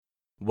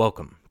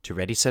Welcome to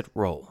Ready, Set,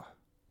 Roll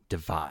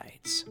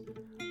Divides.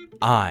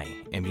 I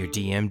am your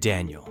DM,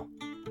 Daniel,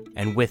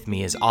 and with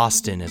me is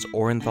Austin as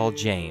Orenthal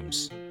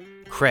James,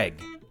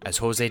 Craig as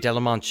Jose de la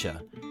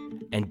Mancha,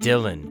 and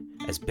Dylan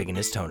as Big in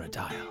his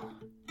Tonadile.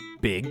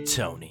 Big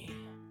Tony.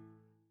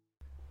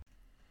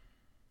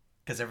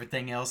 Because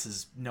everything else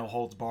is no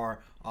holds bar,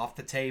 off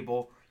the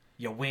table.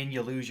 You win,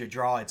 you lose, you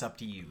draw. It's up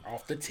to you.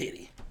 Off the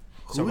titty.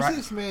 So Who does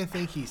this man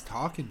think he's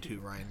talking to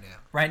right now?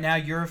 Right now,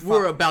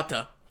 We're about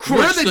to We're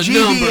crush the the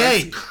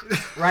GBA.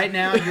 numbers. Right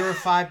now, you're a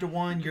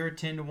 5-1. You're a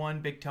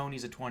 10-1. Big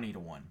Tony's a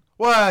 20-1.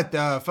 What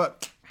the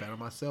fuck? Bet on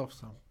myself,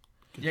 so.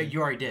 Yeah,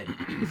 you already did.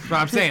 But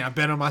I'm saying I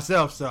bet on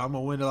myself, so I'm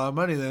gonna win a lot of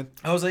money then.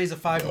 Jose's a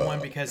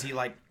 5-1 because he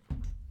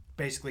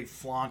basically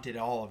flaunted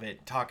all of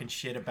it, talking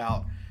shit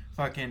about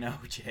fucking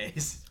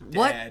OJ's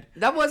What? dad.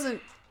 That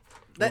wasn't.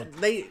 That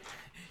they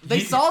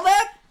saw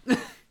that.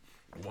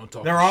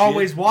 They're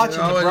always watching.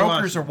 They're always The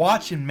brokers are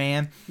watching,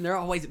 man. They're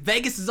always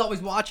Vegas is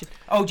always watching.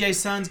 OJ's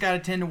son's got a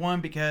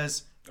 10-1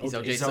 because He's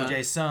OJ's he's son.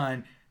 OJ's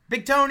son.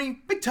 Big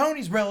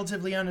Tony's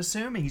relatively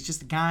unassuming. He's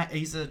just a guy.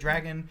 He's a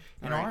dragon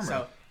in All right,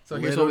 armor. So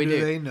here's Little what we do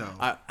do. they know.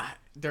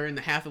 During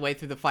the halfway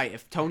through the fight,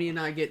 if Tony and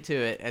I get to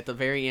it at the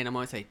very end, I'm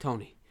gonna say,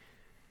 Tony,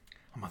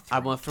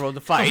 I'm gonna throw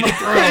the fight.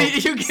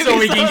 You give so me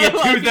we can get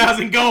something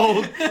 2,000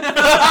 gold.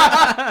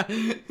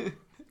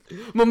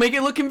 I'm gonna make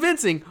it look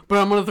convincing, but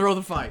I'm gonna throw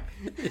the fight.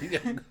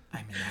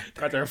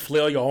 Got there and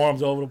flail your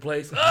arms all over the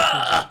place.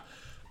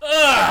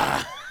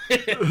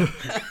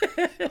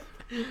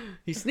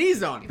 He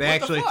sneezed on you. They What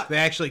actually, the fuck? they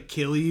actually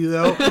kill you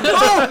though.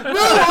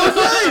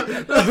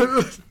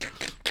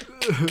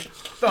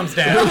 Thumbs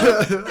down.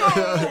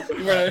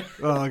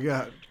 Oh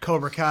god,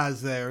 Cobra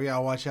Kai's there. We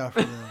gotta watch out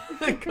for them.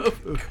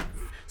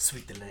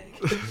 Sweep the leg.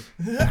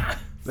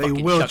 They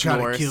Fucking will Chuck try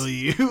Norris. to kill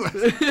you.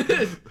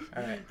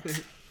 All right.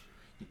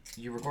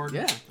 You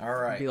recording? Yeah. All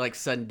right. Be like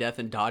sudden death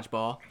in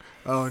dodgeball.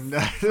 Oh no.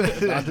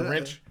 Dodge a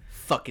wrench.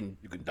 Fucking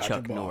can dodge a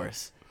Chuck ball.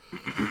 Norris.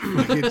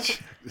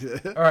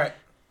 All right.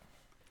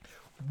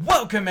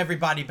 Welcome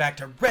everybody back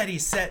to Ready,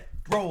 Set,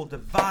 Roll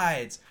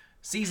Divides.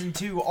 Season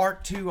 2,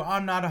 Arc 2.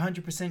 I'm not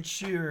 100%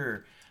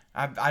 sure.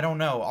 I don't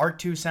know. Arc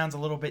 2 sounds a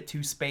little bit too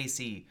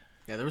spacey.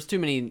 Yeah, there was too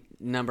many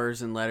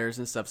numbers and letters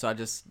and stuff, so I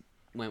just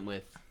went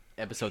with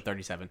episode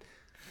 37.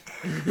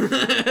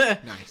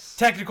 Nice.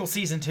 Technical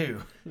Season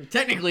 2.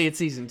 Technically, it's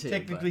season 2.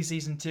 Technically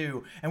Season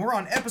 2. And we're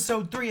on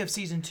episode 3 of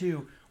Season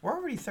 2. We're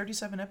already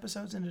 37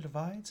 episodes into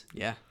Divides.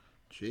 but yeah.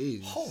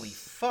 Jeez. Holy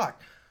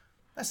fuck.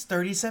 That's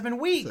 37 That's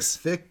a weeks.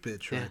 thick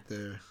bitch Yeah. right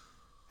there.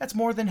 That's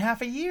more than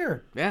half a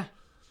year. Yeah.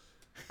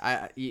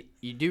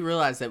 You do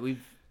realize that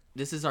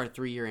this is our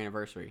 3-year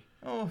anniversary.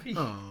 Oh,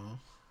 Oh.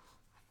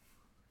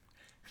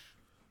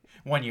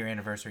 1 year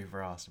anniversary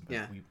for Austin, but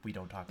Yeah. we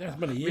don't talk It's about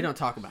been a it. year. We don't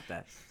talk about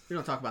that. We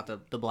don't talk about the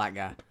black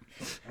guy.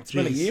 It's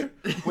been a year.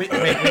 Wait, which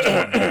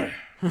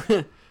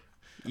one?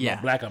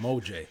 Yeah. Black, I'm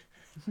OJ.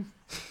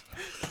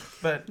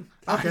 But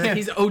Okay.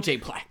 He's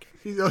OJ Black.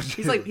 He's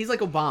He's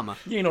like Obama.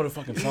 You ain't know the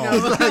fucking song.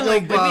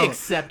 like, Obama. we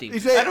accept him. He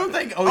said- I don't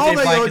think all OJ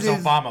the Black is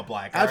OJs Obama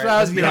Black. That's all what I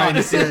right? was Let's be behind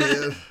to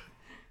honest. say.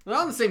 We're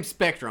on the same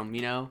spectrum,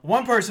 you know.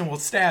 One person will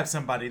stab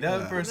somebody. The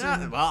other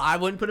person. Well, I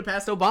wouldn't put it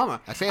past Obama.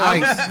 I say I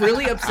like- was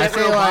really upset I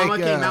when say Obama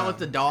like, came out with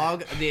the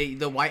dog,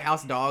 the White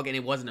House dog, and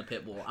it wasn't a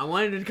pit bull. I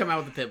wanted it to come out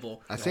with a pit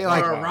bull. I say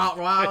like or a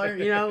Rottweiler,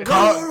 you know.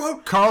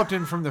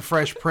 Carlton from The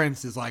Fresh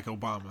Prince is like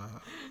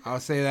Obama. I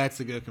would say that's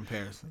a good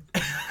comparison.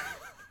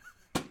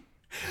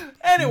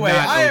 Anyway,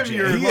 Not I am OJ.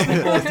 your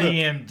lovable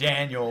DM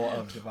Daniel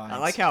of Divine. I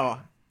like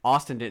how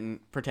Austin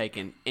didn't partake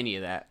in any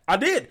of that. I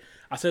did.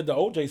 I said the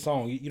OJ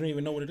song. You don't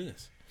even know what it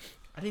is.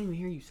 I didn't even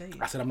hear you say it.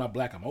 I said I'm not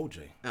black, I'm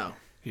OJ. Oh,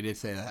 He did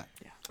say that.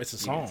 It's a you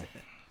did song. say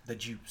that. the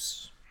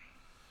juice.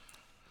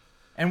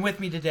 And with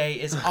me today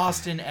is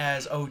Austin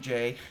as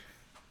OJ,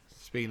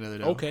 Speaking of the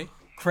devil. Okay.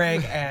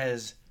 Craig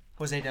as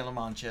Jose de la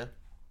Mancha,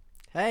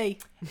 Hey,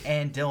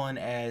 and Dylan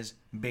as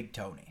Big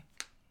Tony.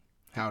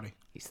 Howdy.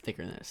 he's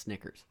thicker than a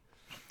Snickers.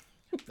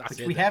 I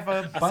said We that. have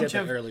a I bunch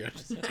said of that earlier.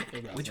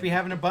 which we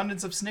have an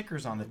abundance of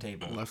Snickers on the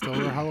table.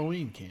 Leftover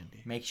Halloween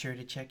candy. Make sure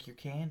to check your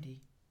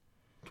candy.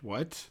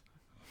 What?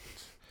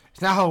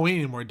 It's not Halloween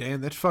anymore, Dan.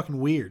 That's fucking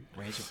weird.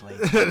 Razor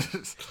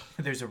blades.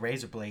 There's a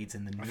razor blades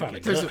in the found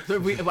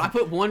nougat. I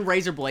put one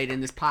razor blade in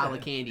this pile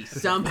of candy.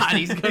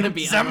 Somebody's gonna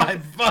be. Somebody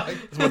fuck.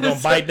 Someone's gonna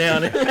bite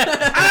down it.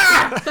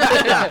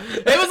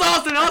 It was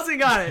Austin. Austin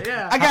got it.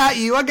 Yeah. I got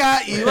you. I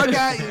got you. I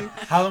got you.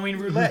 Halloween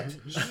roulette.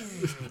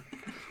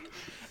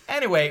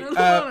 Anyway,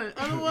 I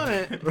don't want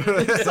it.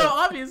 It's so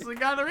obviously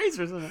got the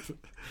razors in it.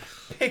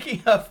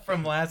 picking up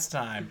from last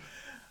time,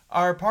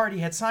 our party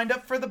had signed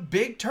up for the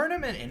big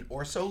tournament in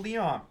Orso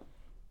Leon,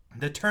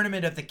 the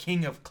tournament of the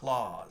King of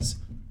Claws.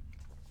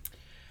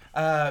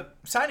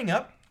 Signing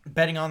up,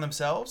 betting on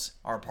themselves,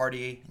 our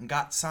party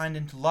got signed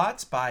into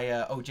lots by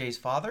OJ's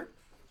father,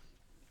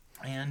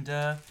 and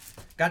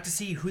got to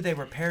see who they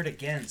were paired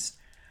against.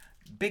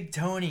 Big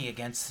Tony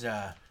against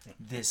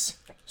this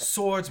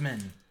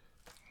swordsman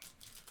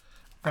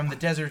from the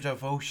desert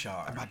of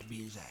Oshar. About to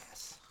beat his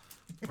ass.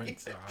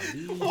 Prince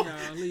Ali,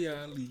 Ali,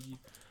 Ali.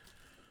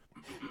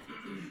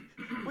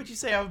 What'd you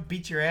say? I'll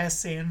beat your ass,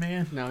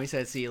 Sandman. No, he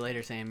said, "See you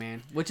later,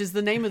 Sandman," which is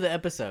the name of the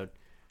episode.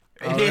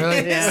 Oh,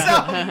 really?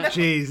 Yeah.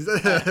 Jeez.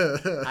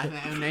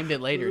 I named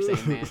it later,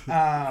 Sandman.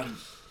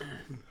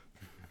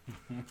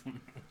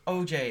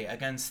 OJ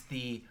against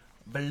the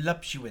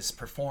voluptuous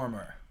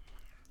performer,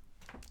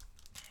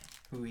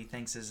 who he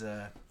thinks is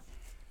a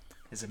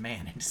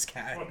man in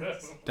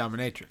disguise.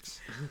 Dominatrix.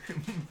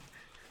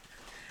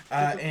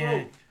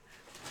 And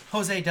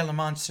Jose de la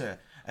Mancha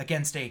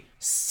against a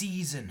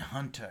seasoned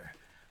hunter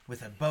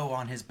with a bow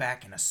on his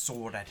back and a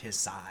sword at his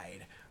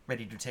side,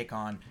 ready to take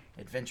on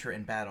adventure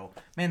and battle.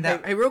 Man,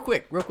 that Hey, real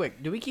quick.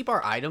 Do we keep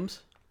our items?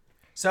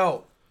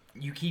 so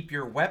you keep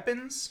your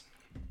weapons.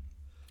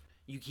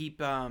 You keep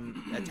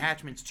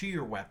attachments to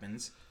your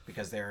weapons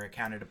because they're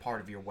accounted a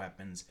part of your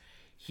weapons.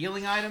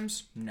 Healing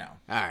items, no. All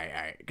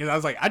right. Because I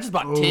was like, I just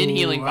bought 10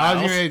 healing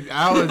vials.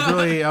 I was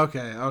really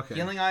okay.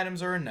 Healing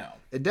items are a no.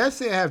 It does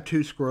say I have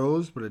 2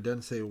 scrolls, but it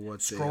doesn't say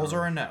what Scrolls they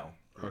are a no.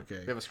 Okay.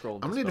 We have a scroll.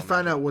 I'm gonna need to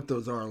find out what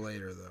those are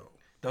later, though.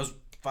 Those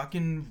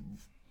fucking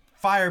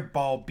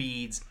fireball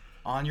beads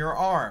on your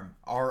arm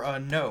are a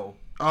no.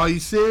 Oh, you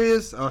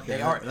serious? Okay.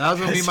 They are. That was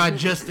gonna be my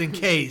just in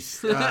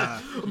case.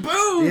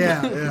 Boom!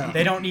 Yeah.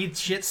 They don't need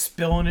shit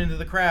spilling into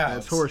the crowd.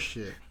 That's horse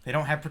shit. They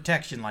don't have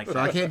protection like So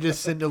that. I can't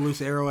just send a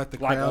loose arrow at the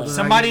Like, crowd. and I get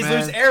Somebody's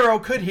mad? loose arrow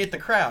could hit the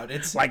crowd.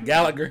 It's Like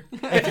Gallagher.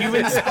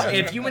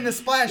 if you in the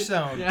splash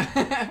zone,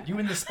 you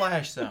in the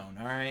splash zone.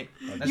 All right.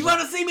 You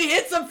want to see me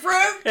hit some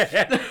fruit?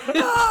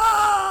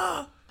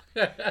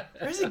 Where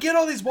does he get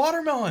all these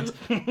watermelons?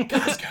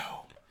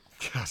 Costco.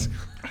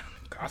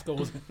 Costco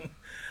was.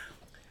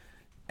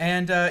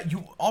 And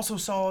you also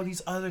saw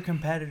these other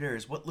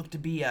competitors. What looked to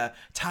be a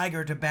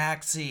Tiger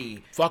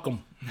Tabaxi. Fuck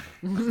them.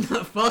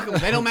 Fuck them.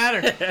 They don't matter.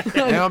 It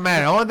don't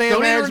matter. The only thing that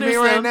Don't matters to me introduce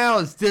right them. now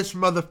is this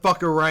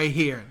motherfucker right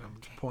here. And I'm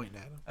just pointing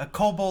at him. A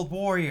Kobold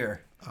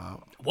Warrior.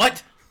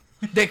 What?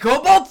 The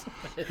kobolds?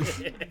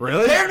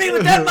 Really? Pair me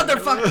with that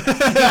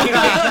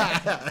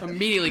motherfucker.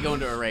 Immediately go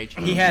into a rage.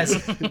 He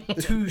has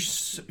 2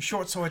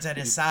 short swords at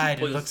his side.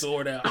 Pull It the looks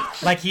sword out.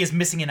 like he is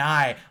missing an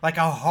eye, like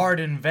a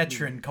hardened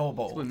veteran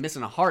kobold. I'm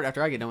missing a heart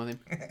after I get done with him.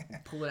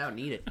 Pull it out and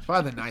eat it.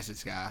 Probably the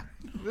nicest guy.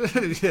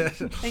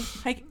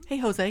 Hey,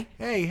 Jose.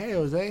 Hey,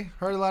 Jose.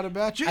 Heard a lot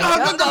about you. Sir,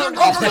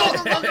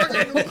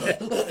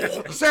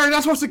 you're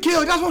not supposed to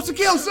kill. You're not supposed to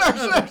kill,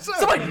 sir.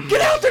 Somebody,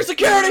 get out there,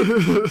 security!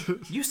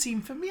 You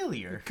seem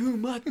familiar.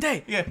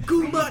 Kumate. Yeah.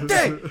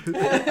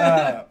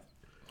 Kumate.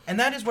 And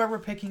that is where we're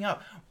picking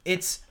up.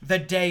 It's the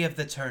day of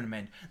the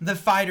tournament. The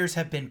fighters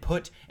have been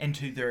put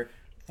into their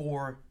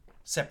 4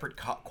 separate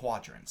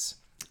quadrants.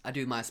 I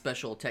do my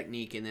special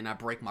technique and then I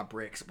break my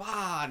bricks.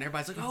 Wow, and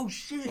everybody's like, oh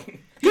shit.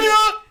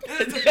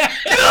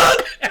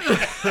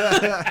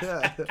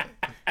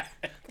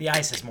 The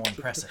ice is more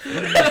impressive.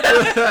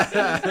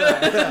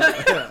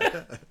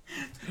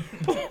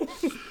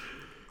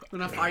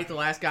 When I fight the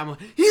last guy, I'm like,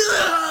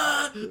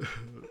 yeah!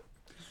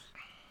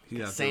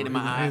 You Sand in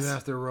my eyes.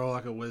 have to roll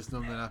like a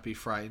wisdom to not be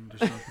frightened or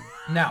something.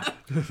 Now,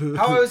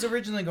 how I was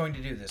originally going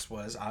to do this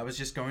was I was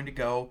just going to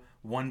go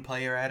 1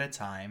 player at a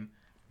time,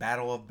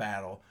 battle of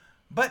battle.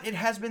 But it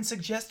has been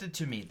suggested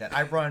to me that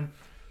I run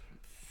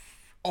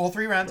all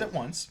 3 rounds at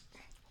once.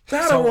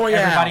 Battle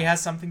Royale. Everybody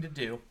has something to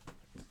do.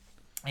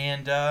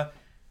 And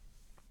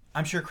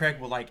I'm sure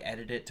Craig will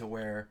edit it to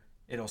where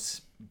it'll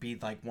be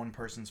like one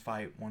person's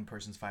fight in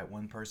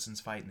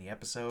the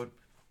episode.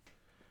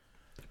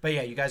 But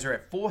yeah, you guys are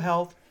at full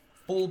health,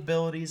 full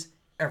abilities,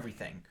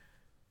 everything.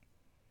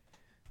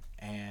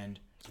 And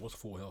What's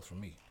full health for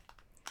me?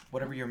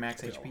 whatever your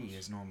max HP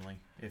is normally.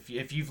 If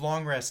you've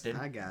long rested,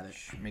 I got it.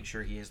 make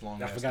sure he is long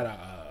I rested. forgot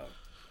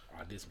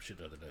I did some shit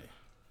the other day.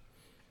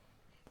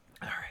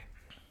 All right.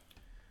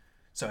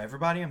 So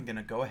everybody, I'm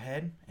gonna go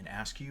ahead and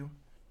ask you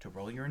to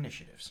roll your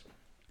initiatives.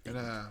 And,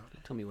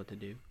 Tell me what to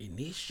do.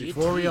 Initiative.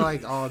 before we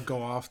all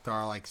go off to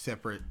our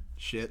separate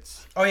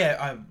shits, Oh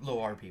yeah, little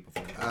RP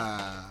before we go.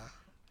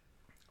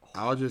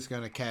 I was just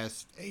gonna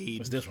cast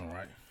aid It's this one,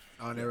 right?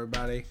 on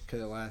everybody because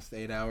it lasts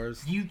 8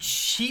 hours. You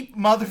cheap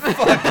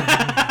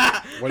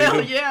motherfucker! What do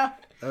you do? Yeah.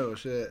 Oh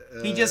shit!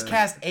 He just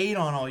cast 8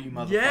 on all you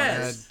motherfuckers.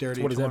 Yes.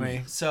 Dirty What does that 20.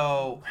 mean?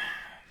 So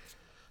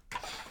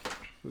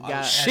We at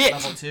got Shit.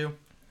 level 2.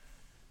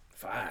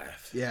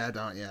 5. Yeah, I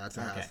don't. Yeah, it's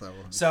a Okay. highest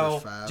level. It's So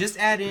just 5. just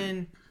add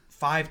in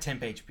 5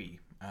 temp HP.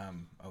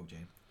 OJ.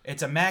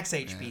 It's a max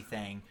HP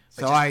thing.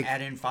 But So, just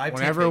add in 5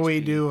 whenever temp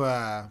we HP.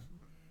 do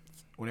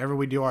whenever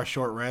we do our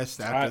short rest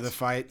after Alright. the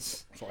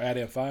fights, So add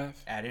in 5.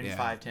 Add in Yeah.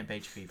 5 temp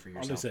HP for I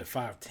yourself. just said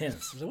 5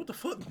 tenths. I said, what the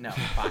fuck? No, What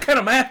 5. kind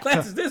of math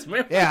class is this,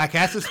 man? yeah, I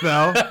cast a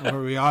spell where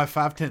we all have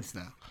 5 tenths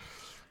now.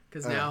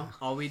 Because now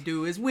all we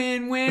do is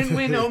win,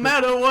 no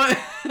matter what.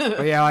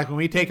 But yeah, when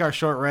we take our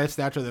short rest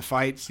after the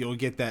fights, you'll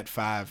get that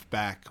 5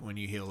 back when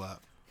you heal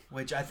up.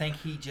 Which I think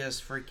he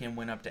just freaking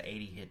went up to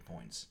 80 hit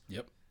points.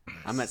 Yep.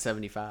 I'm at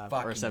 75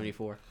 or Fucking-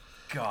 74.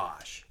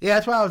 Gosh. Yeah,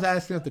 that's why I was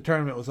asking if the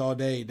tournament was all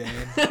day, Dan.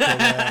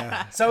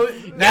 'Cause, So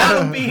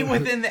that'll be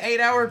within the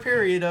 8-hour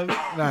period of.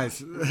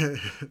 nice.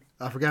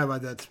 I forgot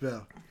about that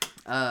spell.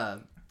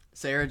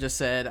 Sarah just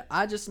said,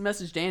 I just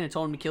messaged Dan and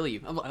told him to kill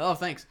you. I'm like, oh,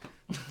 thanks.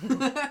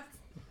 That's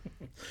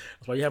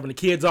why you're having the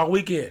kids all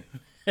weekend.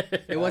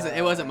 It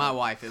wasn't my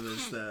wife. It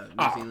was the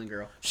New Zealand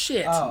girl.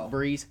 Shit. Oh.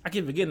 Breeze. I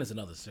keep forgetting it's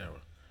another Sarah.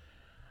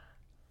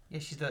 Yeah,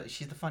 she's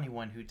the funny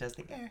one who does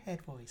the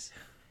airhead voice,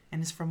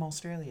 and is from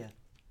Australia,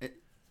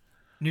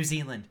 New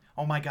Zealand.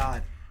 Oh my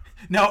God,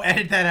 no!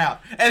 Edit that out!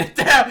 Edit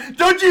that out!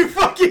 Don't you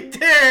fucking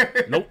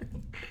dare! Nope.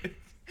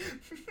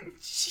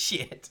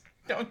 Shit!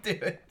 Don't do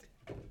it.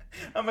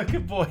 I'm a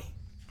good boy.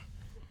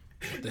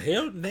 What the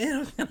hell?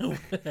 Damn.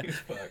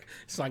 Fuck.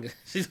 It's like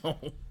she's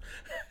gonna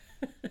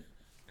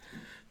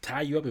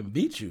tie you up and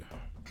beat you.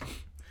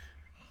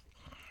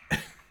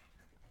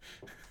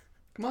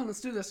 Come on,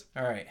 let's do this.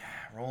 All right,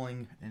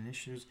 rolling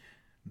initiatives.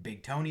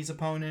 Big Tony's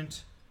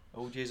opponent,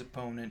 OJ's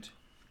opponent,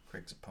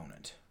 Craig's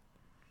opponent.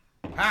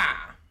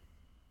 Ah!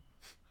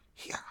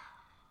 Yeah.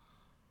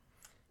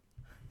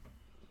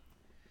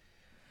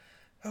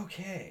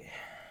 Okay,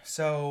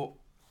 so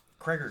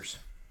Craigers.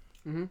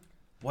 Mm-hmm.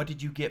 What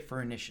did you get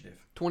for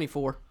initiative?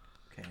 24.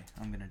 Okay,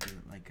 I'm gonna do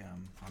it like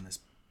on this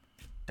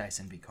Dice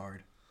Envy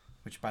card,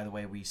 which by the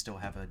way we still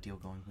have a deal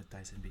going with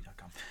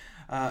DiceEnvy.com.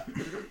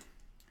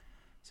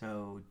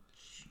 So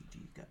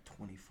GD got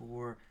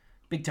 24.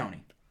 Big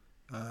Tony.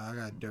 I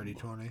got dirty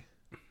 20.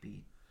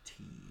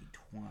 BT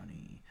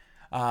 20.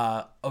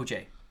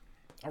 OJ.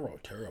 I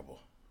rolled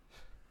terrible.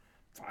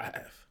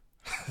 5.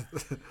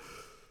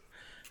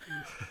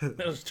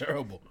 That was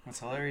terrible. That's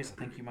hilarious. I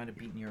think you might have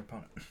beaten your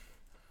opponent.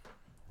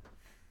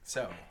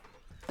 So.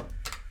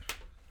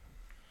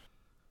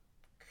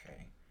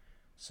 Okay.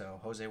 So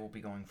Jose will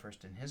be going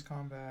first in his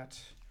combat.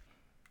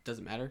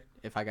 Doesn't matter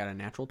if I got a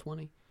natural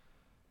 20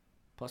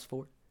 plus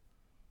 4.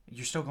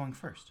 You're still going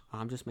first.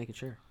 I'm just making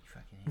sure.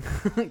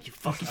 You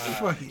fucking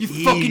idiot. You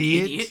fucking Fucking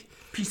idiot.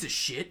 Piece of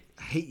shit.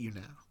 I hate you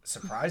now.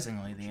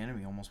 Surprisingly, the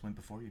enemy almost went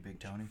before you, Big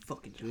Tony.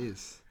 Fucking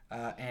Jeez.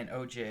 And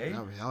OJ. I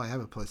mean, I only have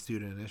a +2 to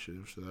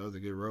initiative, so that was a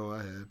good roll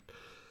I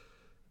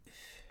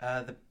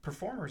had. The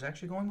performer is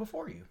actually going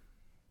before you.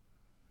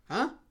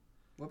 Huh?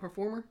 What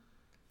performer?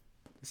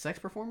 The sex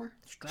performer?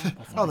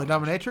 Oh, the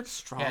Dominatrix?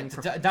 Strong.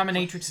 Yeah,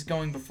 Dominatrix is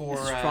going before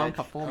Strong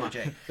performer.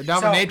 OJ. The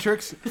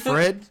Dominatrix?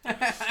 Fred?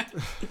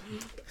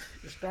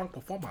 Strong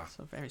performer. It's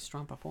a very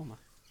strong performer.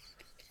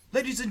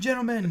 Ladies and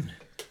gentlemen,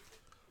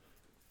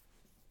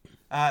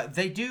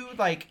 they do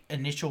like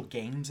initial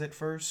games at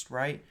first,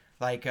 right?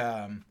 Like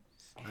I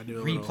do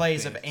a little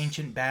replays of dance.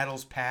 ancient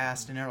battles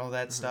past and all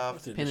that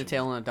stuff. Pin a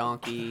tail on a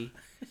donkey.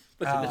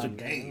 What's initial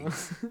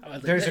games?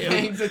 There's a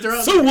Games that they're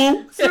on.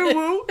 Suwoo!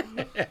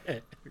 Suwoo!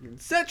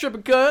 Set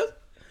tripping, cuz.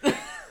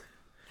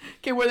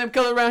 Can't wear them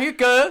colors around here,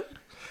 cuz.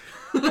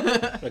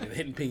 Fucking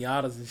hitting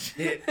pinatas and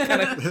shit.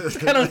 Kind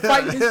of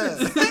fighting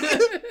and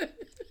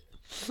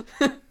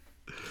shit.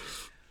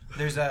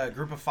 There's a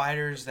group of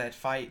fighters that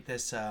fight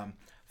this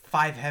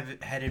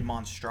five-headed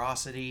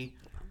monstrosity.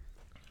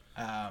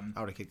 I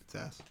would have kicked its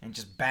ass. And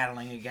just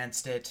battling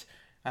against it.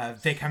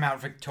 They come out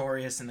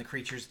victorious, and the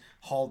creature's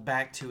hauled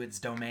back to its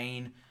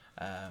domain,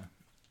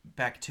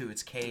 back to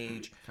its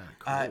cage.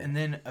 Cool. And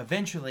then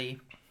eventually,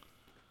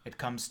 it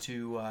comes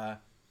to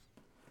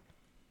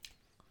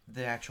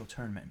the actual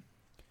tournament.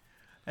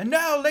 And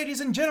now,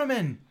 ladies and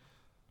gentlemen,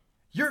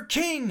 your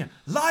king,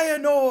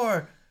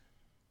 Lionor!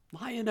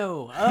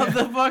 Lion-O of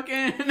the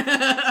fucking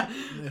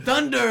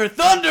Thundercats!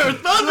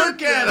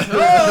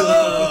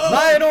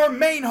 Lionor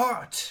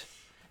Mainheart!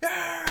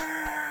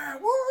 Yeah!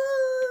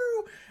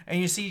 Woo! And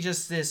you see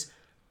just this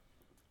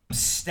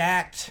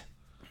stacked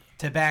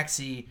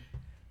tabaxi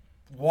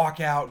walk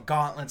out,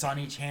 gauntlets on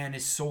each hand,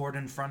 his sword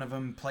in front of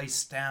him,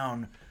 placed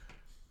down.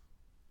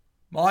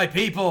 My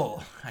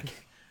people!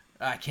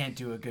 I can't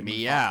do a good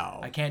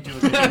Meow. I can't do a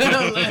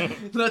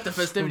good Let the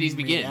festivities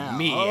begin. Meow.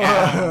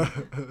 Meow.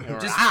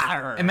 Just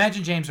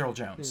imagine James Earl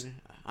Jones.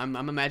 I'm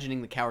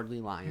imagining the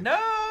cowardly lion. No!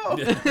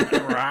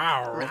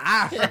 Rawr.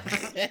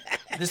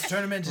 This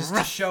tournament is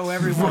to show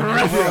everyone in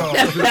the world.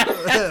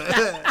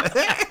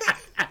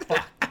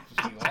 Fuck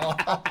you all.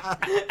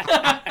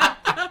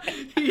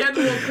 He had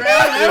the little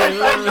crowd.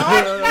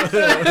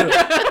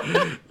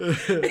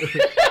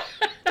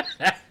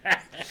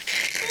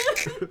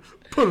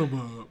 Put him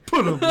up.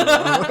 Put him up.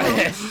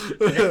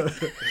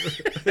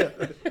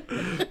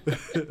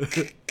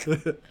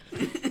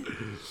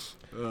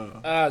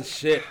 Ah,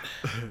 shit.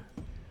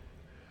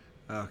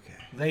 Okay.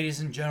 Ladies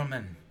and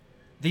gentlemen,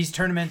 these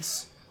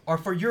tournaments are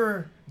for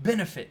your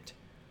benefit,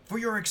 for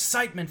your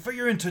excitement, for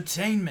your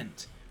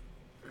entertainment,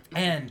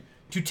 and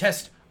to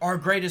test our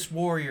greatest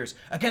warriors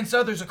against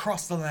others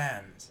across the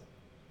lands.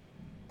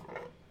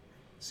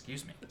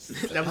 Excuse me.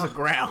 That was a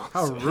growl.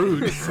 How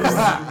rude.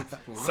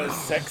 So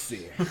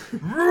sexy.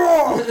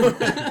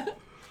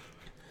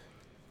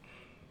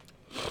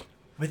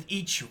 With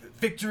each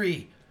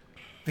victory,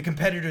 the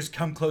competitors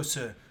come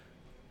closer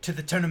to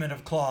the Tournament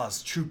of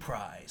Claws true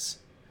prize.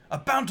 A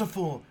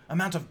bountiful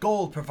amount of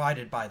gold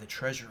provided by the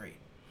treasury.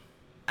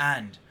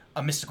 And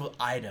a mystical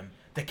item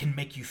that can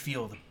make you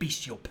feel the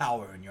bestial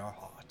power in your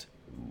heart.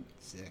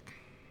 Sick.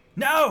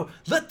 Now,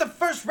 let the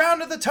first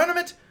round of the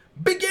tournament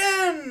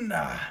begin!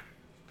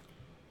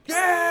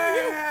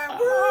 Yeah!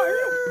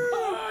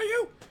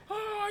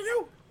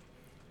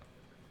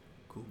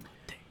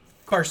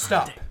 First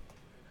up,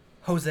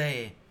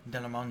 Jose de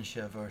la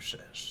Mancha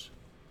versus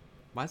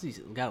Why has he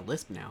got a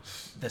lisp now?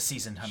 the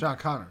Seasoned Hunter. Sean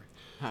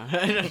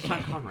Connery.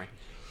 Sean Connery.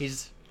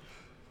 He's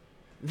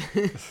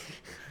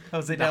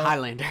Jose the de la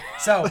Highlander.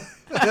 So,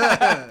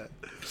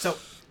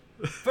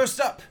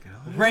 first up,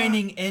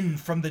 reigning in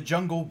from the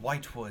jungle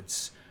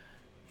Whitewoods,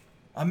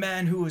 a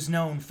man who is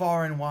known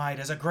far and wide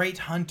as a great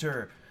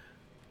hunter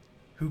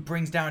who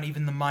brings down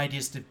even the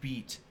mightiest of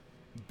beats,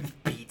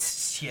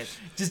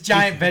 just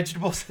giant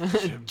vegetables.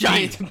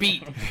 Giant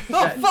beat.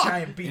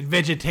 Giant In beet.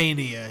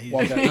 Vegetania, he's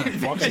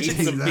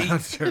Eating some the meat.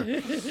 hunter.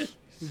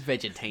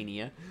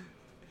 Vegetania.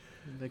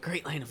 The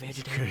great land of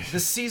Vegetania. The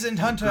Seasoned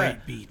Hunter,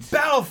 Great beats.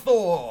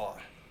 Balthor,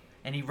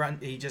 and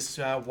he just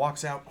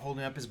walks out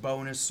holding up his bow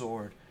and his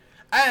sword,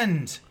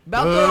 and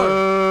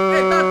Balthor!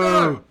 Hey,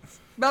 Balthor!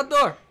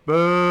 Balthor!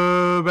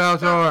 Boo,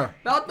 Baltor.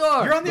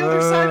 Balthor! you're on the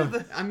other side of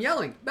the. I'm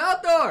yelling.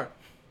 Balthor!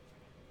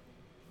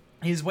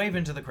 He's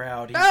waving to the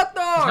crowd. He's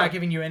Balthor! not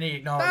giving you any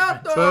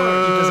acknowledgement. Balthor!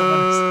 He doesn't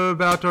want Boo,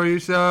 Baltor, you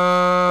suck.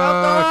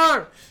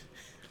 Balthor!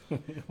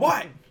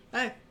 What?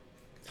 Hey,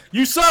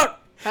 You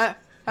suck. have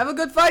a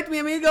good fight, mi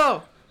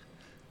amigo.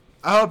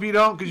 I hope you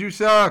don't, because you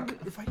suck.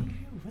 Fighting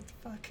you? What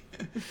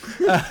the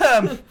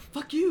fuck?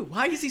 Fuck you.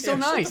 Why is he so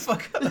nice? Shut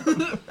the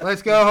fuck up.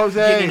 Let's go, Get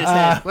Jose. in his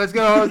head. Let's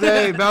go,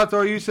 Jose.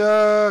 Baltor, you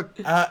suck.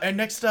 And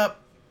next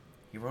up,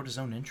 he wrote his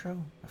own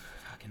intro?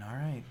 Fucking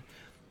alright.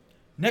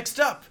 Next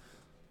up,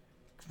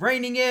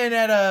 reigning in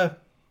at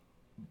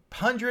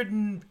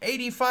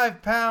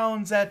 185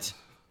 pounds at...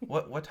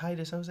 What height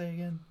is Jose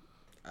again?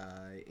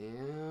 I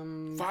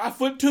am...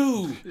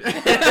 5'2".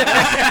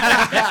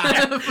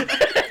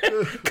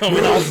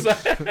 Coming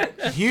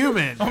outside.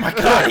 Human. Oh my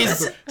god,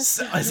 is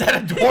that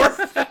a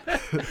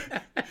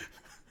dwarf?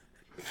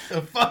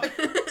 The fuck?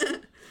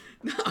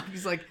 No,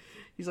 he's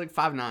like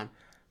 5'9".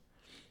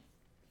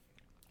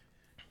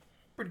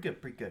 Pretty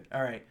good.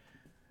 Alright.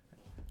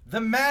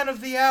 The man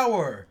of the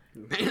hour.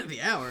 Man of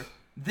the hour.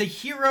 The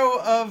hero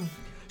of...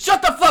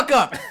 Shut the fuck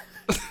up!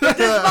 It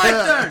is my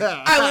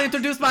turn! I will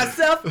introduce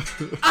myself.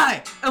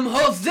 I am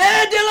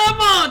Jose de la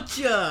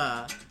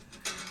Mancha!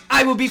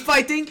 I will be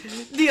fighting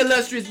the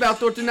illustrious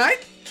Balthor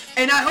tonight,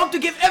 and I hope to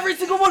give every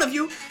single one of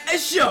you a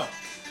show.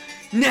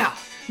 Now,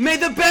 may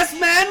the best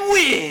man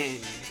win!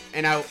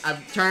 And I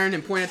turn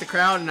and point at the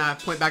crowd, and I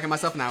point back at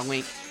myself, and I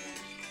wink.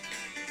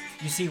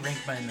 You see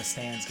Rinkma in the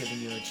stands giving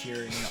you a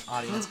cheer in the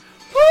audience.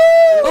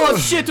 Oh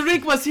shit,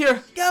 Rick was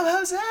here! Go,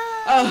 Jose!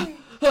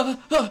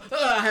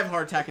 I have a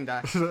heart attack and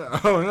die.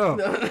 Oh,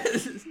 no.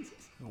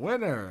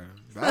 Winner.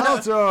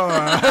 Baltor.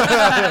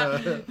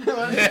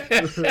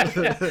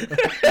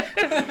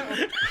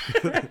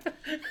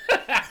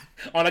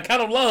 On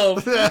account of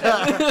love.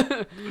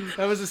 That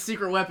was a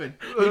secret weapon.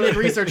 He did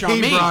research on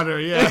He me. brought her,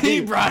 yeah.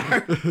 He brought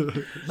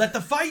her. Let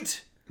the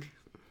fight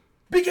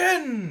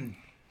begin!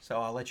 So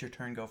I'll let your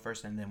turn go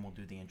first, and then we'll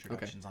do the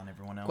introductions on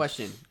everyone else.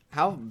 Question: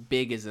 how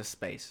big is this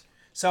space?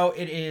 So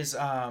it is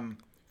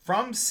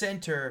from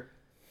center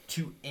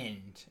to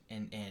end,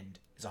 and end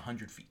is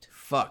 100 feet.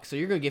 Fuck. So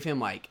you're gonna give him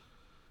like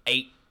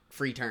 8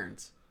 free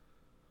turns.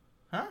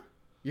 Huh?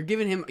 You're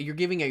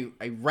giving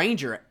a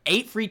ranger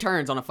 8 free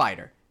turns on a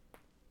fighter.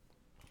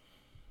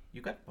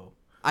 You got bow.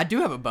 I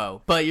do have a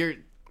bow, but you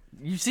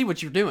see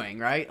what you're doing,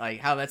 right? Like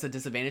how that's a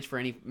disadvantage for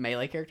any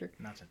melee character.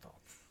 Not at all.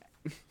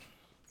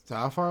 So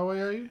how far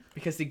away are you?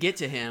 Because to get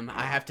to him,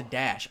 I have to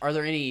dash. Is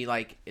there any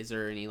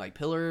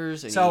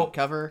pillars, any So-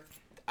 cover?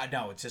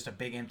 No, it's just a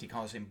big empty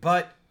coliseum.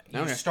 But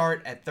you Okay.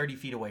 start at 30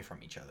 feet away from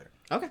each other.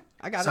 Okay,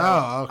 I got it.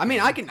 Oh, okay. I mean,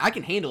 I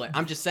can handle it.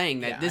 I'm just saying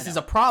that Yeah, this I is know.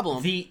 a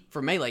problem The-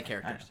 for melee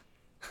characters.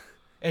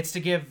 It's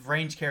to give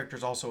ranged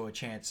characters also a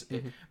chance.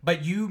 Mm-hmm.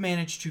 But you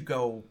managed to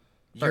go.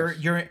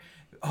 You're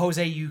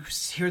Jose. You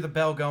hear the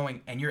bell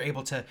going, and you're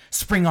able to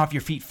spring off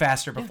your feet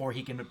faster before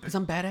he can Because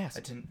I'm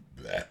badass.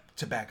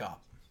 to back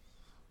up.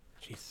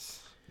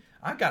 Jesus.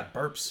 I've got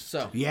burps.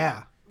 So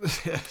Yeah.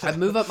 I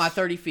move up my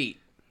 30 feet.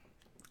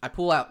 I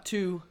pull out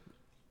 2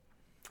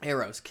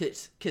 arrows,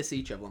 kiss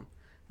each of them.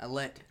 I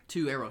let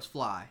 2 arrows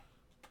fly.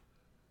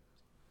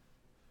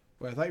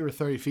 Wait, I thought you were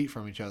 30 feet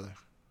from each other.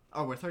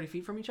 Oh, we're 30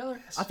 feet from each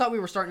other? I thought we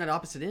were starting at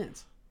opposite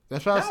ends.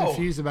 That's why I was No.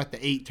 confused about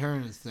the 8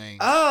 turns thing.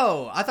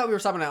 Oh, I thought we were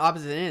stopping at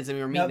opposite ends and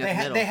we were meeting No, at the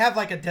middle. they have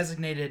like a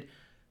designated.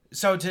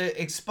 So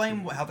to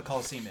explain how the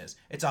Coliseum is,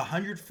 it's a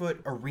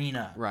 100-foot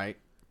arena Right.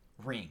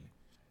 ring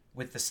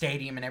with the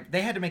stadium and everything.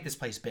 They had to make this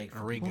place big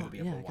for people to be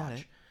able yeah, to I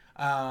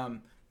got watch.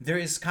 There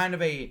is kind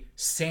of a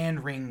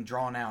sand ring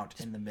drawn out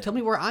in the middle. Tell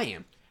me where I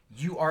am.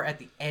 You are at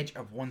the edge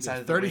of one side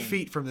of the 30 ring.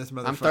 feet from this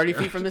motherfucker. I'm 30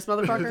 feet from this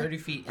motherfucker? 30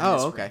 feet in Oh,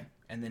 this okay. ring.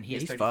 And then he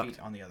is he's 30 fucked. feet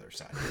on the other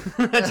side.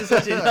 That's just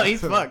what you know. He's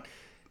fucked.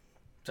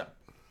 So,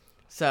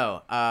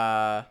 So,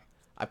 I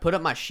put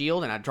up my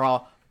shield and I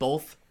draw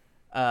both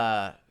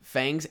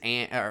Fangs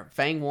and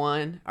Fang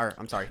 1 or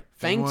I'm sorry,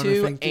 Fang 1 and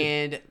 2 Fang 2.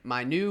 and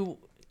my new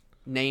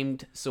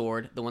named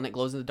sword, the one that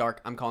glows in the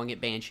dark. I'm calling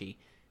it Banshee.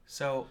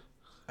 so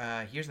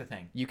here's the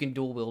thing. You can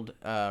dual wield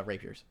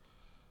rapiers.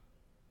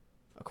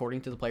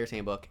 according to the player's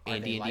handbook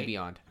and they D&D light?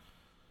 Beyond.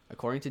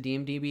 According to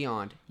D&D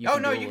Beyond, you Oh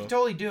can no, duel you can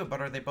totally do it,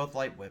 but are they both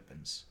light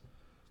weapons?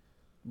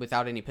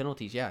 without any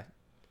penalties. Yeah,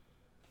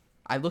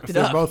 I looked If it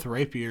they're up. both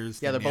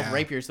rapiers. Yeah, then they're both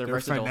rapiers. They're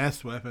versatile.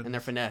 finesse weapons. And they're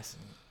finesse.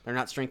 They're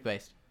not strength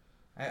based.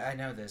 I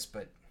know this,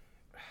 but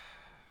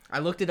I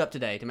looked it up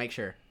today to make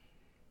sure.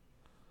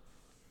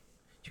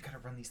 you gotta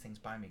run these things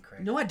by me,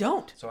 Craig. No, I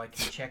don't. So I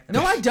can check them.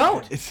 No, I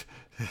don't.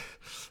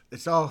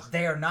 It's all.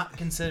 They are not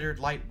considered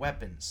light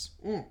weapons.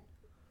 Mm.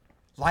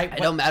 Light It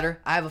don't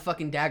matter. I have a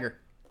fucking dagger.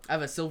 I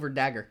have a silver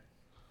dagger.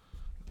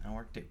 That'll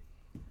work too.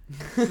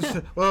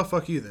 Well,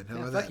 fuck you then. How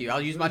Yeah, about fuck that? you.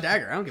 I'll use my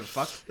dagger. I don't give a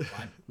fuck.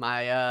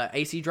 My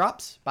AC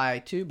drops by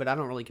 2, but I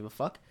don't really give a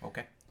fuck.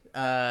 Okay.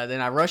 Then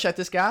I rush at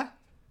this guy,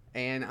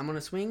 and I'm gonna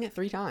swing it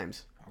 3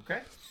 times.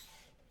 Okay.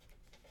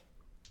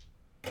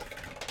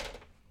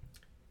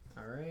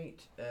 All right.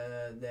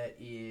 That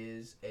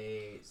is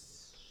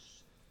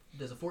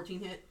does a 14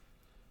 hit?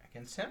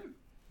 Against him?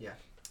 Yeah.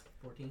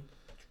 14.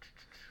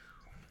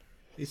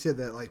 You said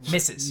that like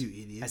Misses. You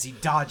idiot. As he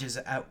dodges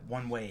out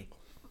one way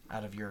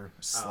out of your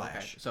Oh, slash.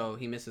 okay. So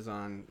he misses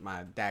on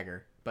my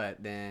dagger,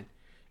 but then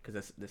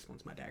because this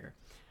one's my dagger.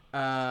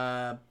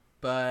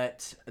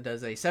 But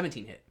does a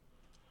 17 hit?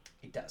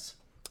 He does.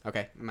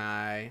 Okay,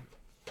 my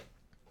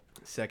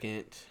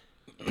second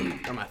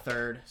or my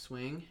third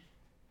swing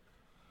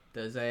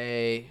does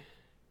a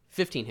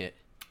 15 hit.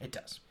 It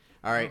does.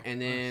 All right,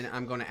 and then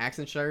I'm going to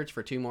action surge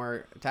for 2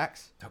 more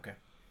attacks. Okay.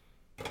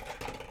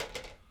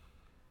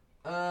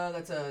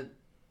 That's a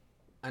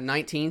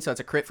 19, so it's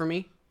a crit for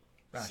me,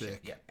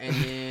 Sick. Yeah. and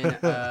then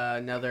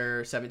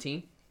another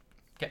 17.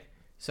 Okay.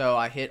 So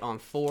I hit on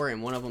 4,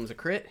 and one of them's a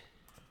crit.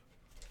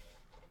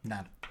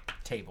 Not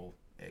table.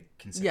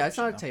 Yeah, it's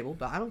not a though. table,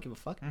 but I don't give a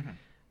fuck. Mhm.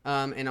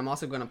 And I'm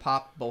also going to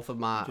pop both of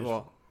my.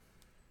 Well,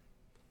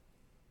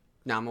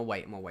 no, I'm gonna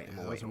wait. I'm gonna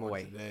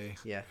wait. Today.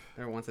 Yeah,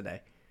 they're once a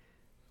day.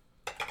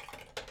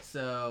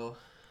 So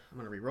I'm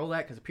gonna re-roll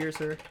that because of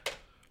Piercer.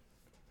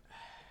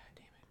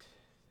 Damn it.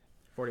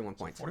 41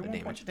 points. of 41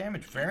 damage. points of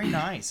damage. Very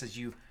nice as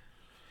you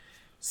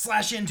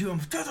slash into him.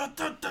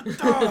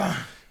 Yeah,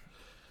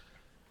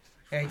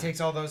 he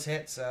takes all those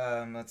hits.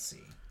 Let's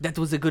see. That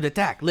was a good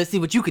attack. Let's see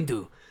what you can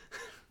do.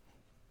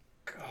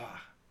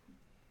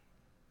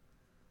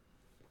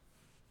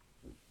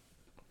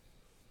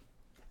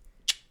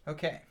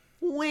 Okay.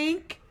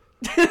 Wink.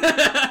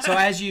 So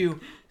as you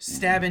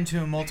stab into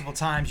him multiple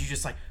times, you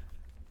just like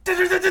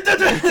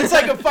it's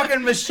like a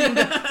fucking machine.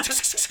 And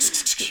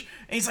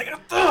he's like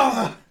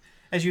 "Ugh,"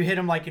 as you hit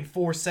him like in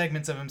 4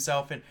 segments of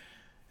himself, and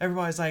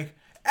everybody's like,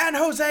 and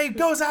Jose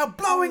goes out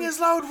blowing his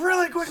load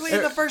really quickly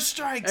in the first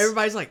strikes.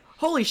 Everybody's like,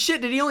 "Holy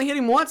shit! Did he only hit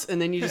him once?"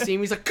 And then you just see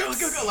him. He's like, "Go,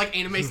 go, go!" Like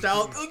anime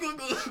style. Go, go,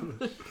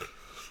 go.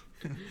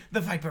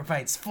 The Viper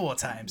fights 4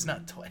 times,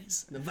 not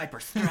twice. The Viper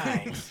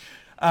strikes.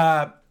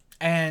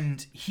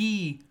 And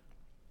he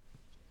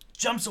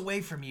jumps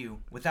away from you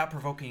without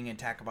provoking an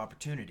attack of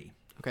opportunity.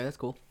 Okay, that's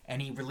cool.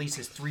 And he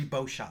releases 3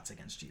 bow shots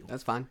against you.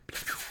 That's fine.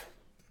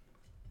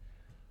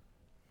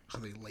 Are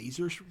they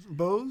laser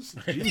bows?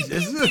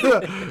 Jesus.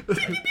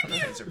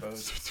 Laser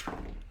bows.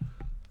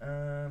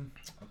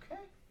 Okay.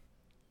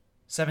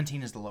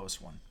 17 is the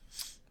lowest one.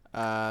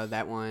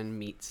 That one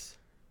meets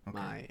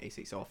my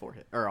AC, so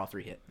all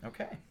 3 hit.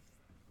 Okay.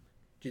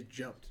 Just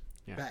jumped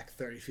Yeah. back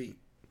 30 feet.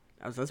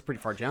 That's a pretty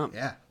far jump.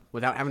 Yeah.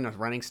 Without having a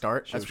running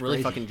start. That's was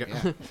really crazy. fucking.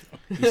 Yeah.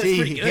 You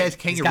see, he has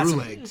He's got kangaroo some-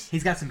 legs.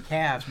 He's got some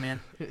calves, man.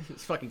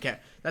 It's fucking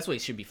cat. That's what he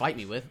should be fighting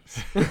me with.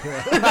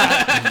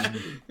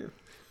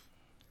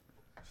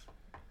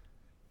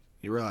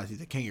 You realize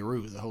he's a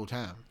kangaroo the whole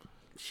time.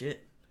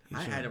 Shit.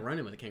 I had to run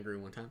in with a kangaroo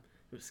one time.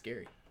 It was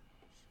scary.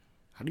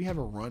 How do you have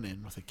a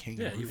run-in with a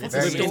kangaroo? Yeah, you It's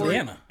live a in story.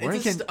 Indiana. Where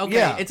It's a can- okay,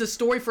 yeah. it's a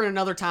story for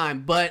another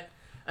time, but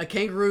a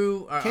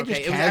kangaroo. Can't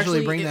just it was casually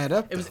actually- bring that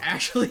up, It was though.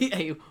 actually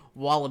a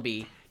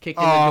wallaby kicked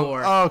in the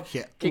door.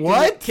 Okay. Kicked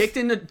What?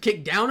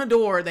 Kicked down a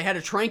door. They had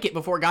a trinket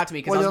before it got to me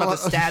because I was about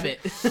to stab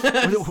it.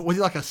 Was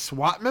he like a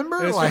SWAT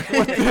member? Like,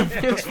 what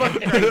the? It was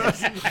fucking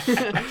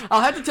crazy.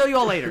 I'll have to tell you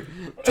all later.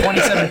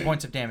 27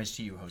 points of damage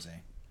to you, Jose.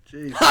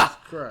 Jesus Ha!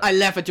 Christ. I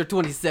laugh at your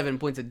 27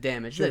 points of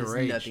damage. That Should've is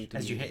raged. nothing to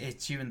As me. you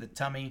hits you in the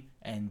tummy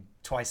and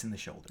twice in the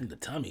shoulder. In the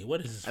tummy.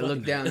 What is this? I look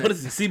fucking- down What at-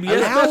 is this?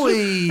 CBS?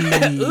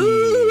 Owie.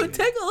 Ooh, it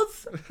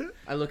tickles.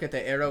 I look at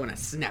the arrow and I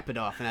snap it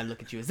off and I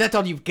look at you. Is that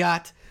all you've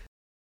got?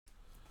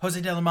 Jose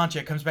de la Mancha,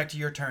 it comes back to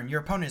your turn. Your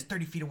opponent is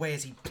 30 feet away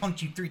as he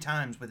punked you 3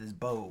 times with his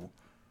bow.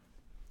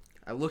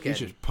 I look He's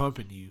at him. just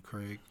pumping you,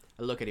 Craig.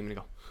 I look at him and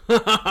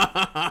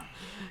I go,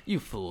 you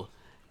fool.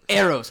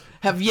 Arrows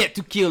have yet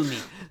to kill me.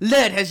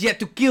 Lead has yet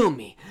to kill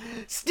me.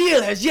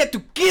 Steel has yet to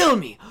kill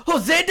me.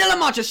 Jose de la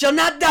Mancha shall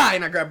not die.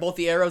 And I grab both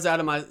the arrows out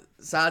of my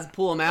sides,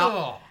 pull them out.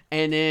 Oh.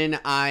 And then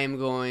I'm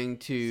going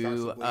Starts to,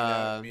 to bleed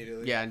out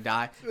immediately. yeah, and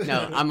die.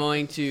 No, I'm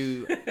going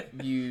to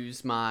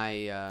use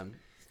my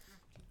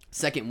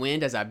second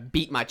wind as I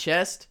beat my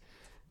chest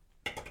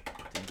to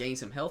gain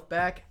some health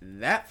back.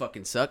 That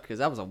fucking sucked because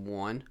that was a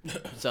 1.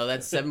 So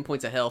that's 7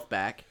 points of health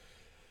back.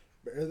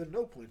 Better than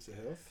no points of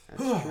health.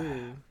 That's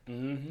true.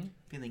 Mm-hmm.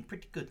 Feeling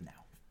pretty good now.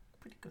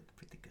 Pretty good,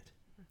 pretty good.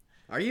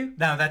 Are you?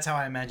 No, that's how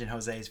I imagine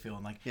Jose is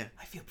feeling. Like, Yeah.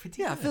 I feel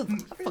pretty. Yeah, I'm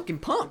fucking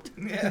pumped.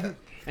 Yeah.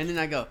 And then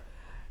I go,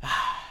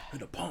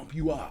 To pump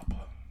you up.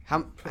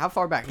 how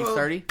far back? He's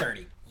 30?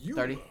 30.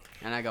 30?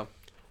 And I go,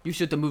 you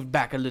should have moved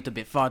back a little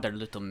bit farther,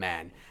 little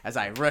man. As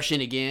I rush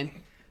in again.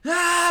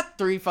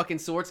 3 fucking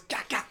swords. Gah,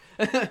 gah.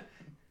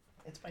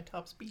 It's my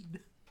top speed.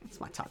 It's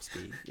my top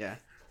speed. Yeah.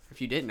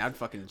 If you didn't, I'd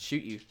fucking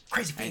shoot you.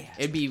 Crazy And fast.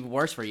 it'd be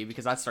worse for you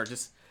because I'd start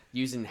just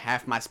using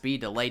half my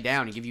speed to lay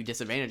down and give you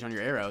disadvantage on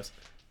your arrows.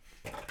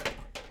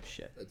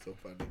 Shit. That's so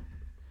funny.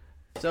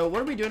 So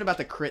what are we doing about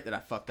the crit that I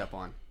fucked up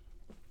on?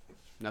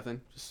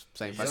 Nothing? Just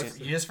saying fuck it.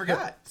 You just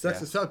forgot. Sucks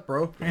to suck,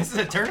 bro. This is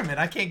a tournament.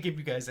 I can't give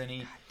you guys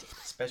any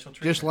special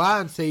treatment. Just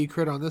lie and say you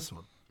crit on this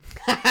one.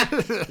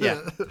 Yeah.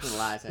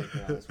 Lies, I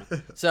crit on this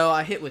one. So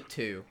I hit with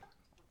 2.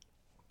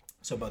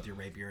 So both your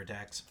rapier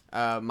attacks.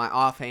 My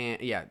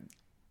offhand, yeah.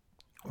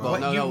 Well,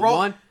 What, no, you no, roll-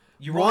 one.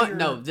 you roll one, your-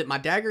 no, my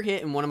dagger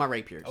hit and one of my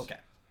rapiers. Okay.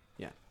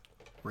 Yeah.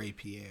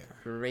 Rapier.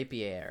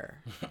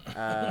 Rapier.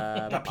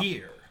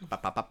 Rapier.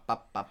 Bop, bop, bop,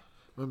 bop, bop.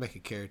 I'm gonna make a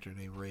character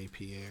named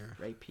Rapier.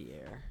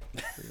 Rapier.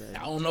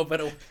 I don't know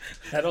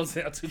if that don't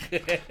sound too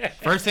good.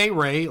 First name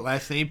Ray,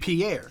 last name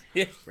Pierre.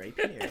 Yeah.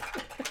 Rapier.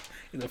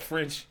 The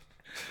French.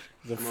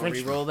 The I'm gonna French.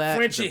 reroll that.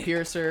 Frenchie. The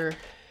piercer.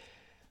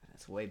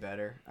 That's way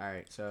better. All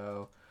right,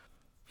 so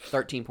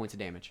 13 points of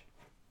damage.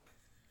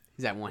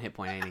 He's at 1 hit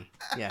point, ain't he?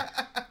 Yeah.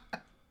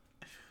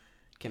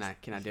 Can I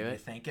do You're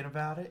it? thinking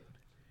about it?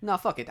 No,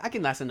 fuck it. I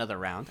can last another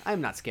round.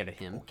 I'm not scared of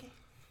him. Okay.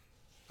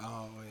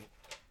 Oh wait.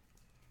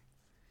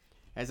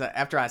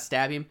 After I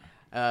stab him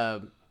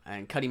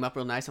and cut him up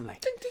real nice, I'm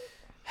like,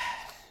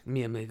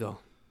 mi amigo,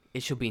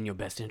 it should be in your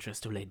best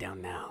interest to lay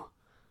down now.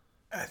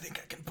 I think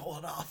I can pull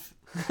it off.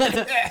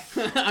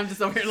 I'm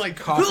just over here like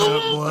Coughing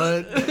up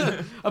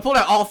blood. I pulled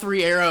out all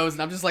 3 arrows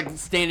and I'm just like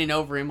standing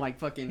over him like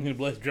fucking. His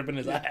blood's dripping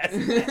his eyes.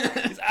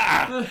 He's,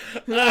 ah!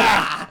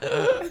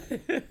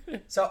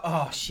 So,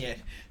 oh shit.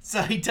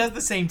 So he does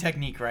the same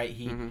technique, right?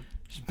 He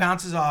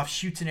bounces off,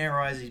 shoots an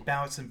arrow as he's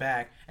bouncing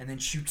back, and then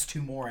shoots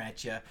 2 more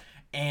at you.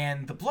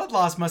 And the blood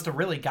loss must have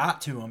really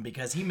got to him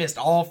because he missed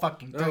all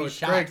fucking 3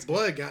 shots Craig's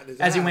blood got in his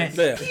as he eyes. went.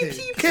 Yeah. Pew,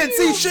 pew, Can't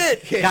pew. see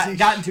shit.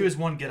 Got into his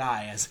one good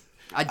eye as.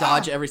 I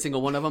dodge every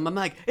single one of them. I'm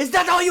like, is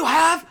that all you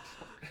have?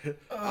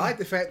 I like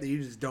the fact that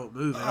you just don't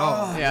move at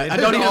all. Yeah, It I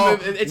don't just even all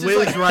move. It's just whiz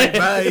like right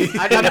by you.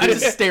 I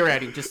just stare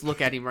at him, just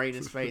look at him right in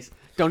his face.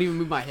 Don't even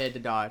move my head to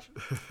dodge.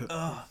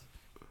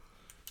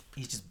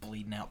 He's just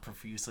bleeding out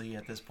profusely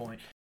at this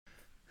point.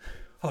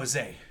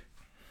 Jose,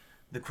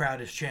 the crowd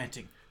is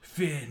chanting,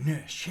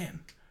 "Finish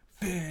him!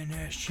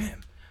 Finish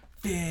him!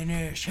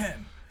 Finish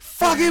him!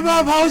 Fuck him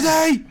up,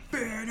 Jose.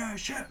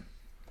 Finish him!"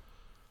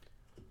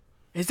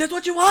 Is this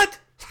what you want?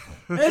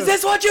 Is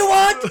this what you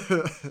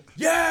want?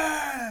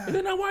 Yeah!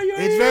 Isn't that why you're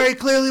It's here? very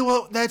clearly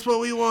that's what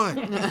we want.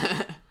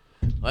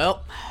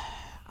 Well,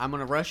 I'm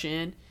gonna rush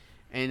in,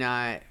 and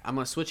I'm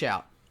gonna switch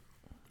out.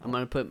 I'm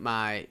gonna put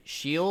my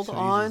shield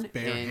on.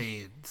 bare and,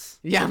 hands.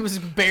 Yeah, I'm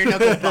just bare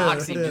knuckle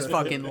boxing, just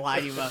fucking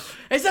light him up.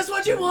 Is this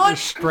what you want?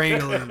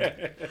 Strangling.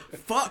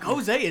 Fuck,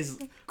 Jose is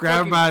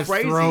Grab him by his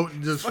crazy. throat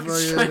and just Fucking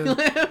strangle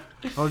him.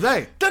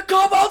 Jose. The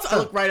kobolds! I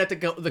look right at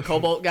the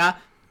cobalt guy.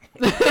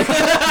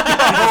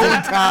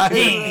 Whole time.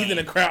 He's in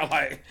the crowd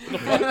like,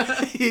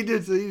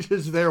 He's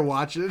just there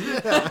watching.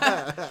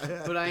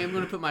 But I am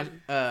gonna put my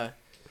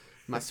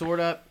my sword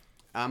up.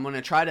 I'm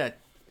gonna try to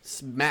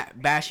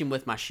bash him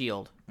with my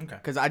shield. Okay.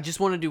 Because I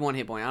just want to do 1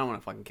 hit point. I don't want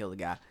to fucking kill the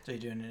guy. So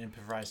you're doing an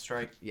improvised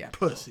strike. Yeah.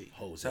 Pussy.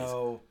 Jose's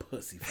So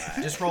pussy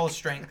fight. just roll a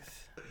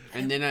strength.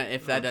 And then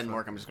if that doesn't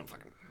work, I'm just gonna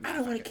fucking. I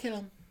don't want to kill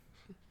him.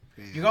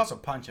 You can also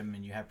punch him,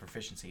 and you have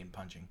proficiency in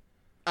punching.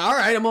 All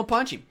right, I'm gonna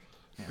punch him.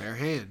 Bare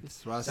hands.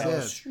 That's what I So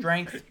said.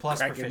 strength plus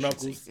Crack your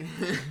proficiency.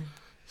 knuckles.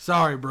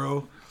 Sorry,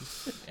 bro.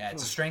 Yeah,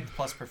 it's a strength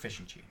plus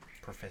proficiency.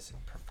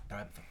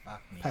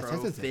 Fuck me.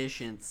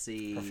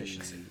 Proficiency.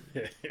 Proficiency.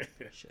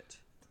 Shit.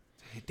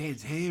 Hey,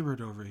 Dan's hammered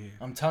over here.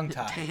 I'm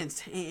tongue-tied. Dan's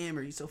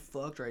hammer. He's so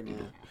fucked right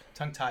now.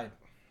 Tongue-tied.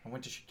 I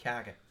went to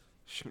Chicago.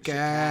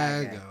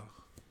 Chicago.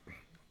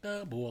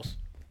 Doubles.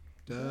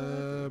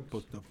 Posta.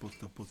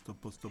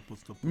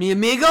 Mi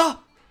amigo,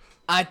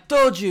 I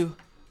told you.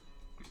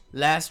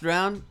 Last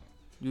round,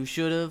 you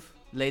should have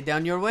laid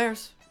down your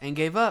wares and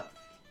gave up.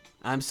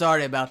 I'm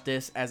sorry about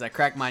this as I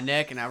crack my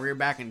neck and I rear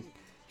back and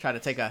try to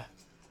take a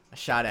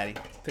shot at him.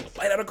 Take a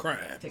bite out of crime.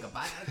 Take a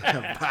bite.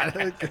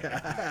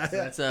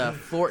 So that's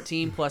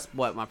 14 plus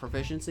what? My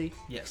proficiency,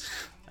 Yes.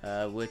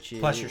 which is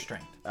Plus your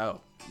strength. Oh,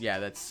 yeah,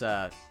 that's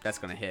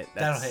gonna hit.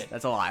 That'll hit.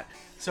 That's a lot.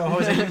 So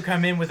Jose, you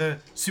come in with a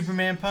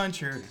Superman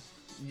punch, or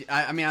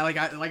I mean, like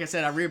I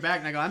said, I rear back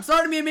and I go, I'm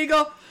sorry, mi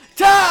amigo.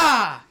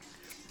 Ta!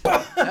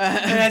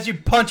 and as you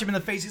punch him in the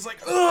face, he's like,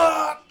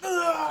 ugh,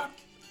 ugh.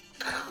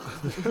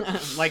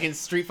 Like in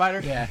Street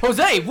Fighter. Yeah.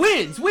 Jose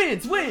wins.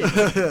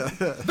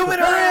 The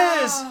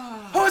winner is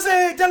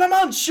Jose de la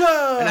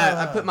Mancha. And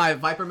I put my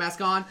Viper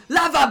mask on.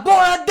 Lava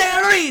Bola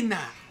de Arena!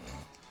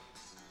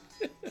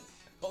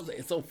 Jose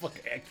is so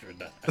fucking extra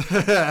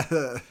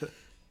now.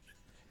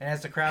 And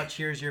as the crowd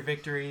cheers your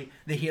victory,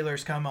 the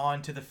healers come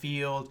onto the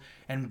field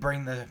and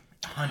bring the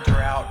Hunter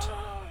out.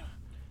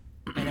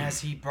 And as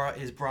he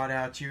is brought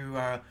out, you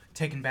are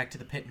taken back to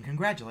the pit and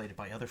congratulated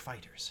by other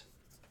fighters.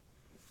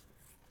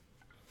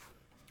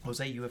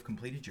 Jose, you have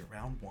completed your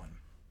round 1.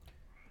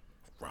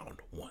 Round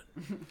 1.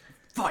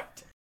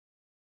 Fight.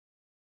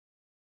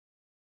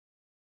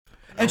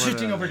 And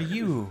shifting over to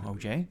you,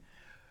 OJ.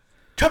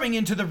 Coming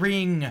into the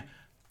ring,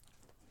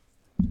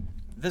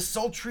 the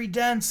sultry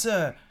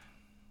dancer,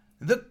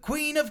 the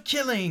queen of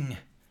killing,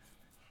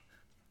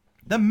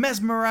 the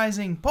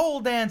mesmerizing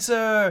pole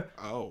dancer,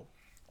 Oh.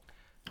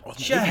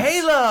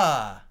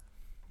 Shahela.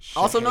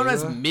 Also known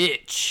as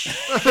Mitch.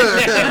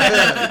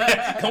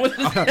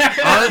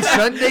 On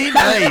Sunday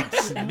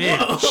nights,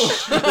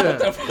 Mitch. What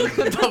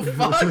the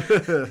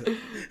fuck?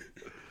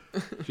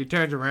 She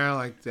turns around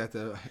like at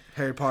the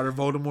Harry Potter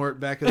Voldemort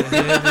back of the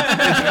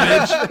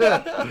head.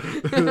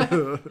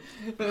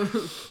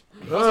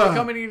 Also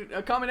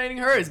accommodating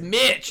her is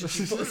Mitch.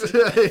 Fuck,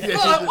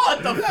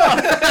 what the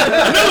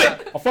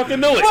fuck? I fucking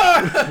knew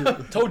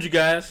it. Told you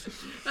guys.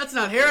 That's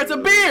not hair, it's a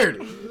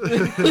beard.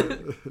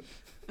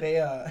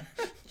 They,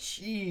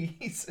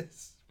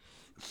 Jesus.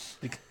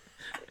 Do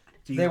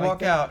you They like walk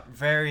that? out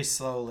very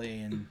slowly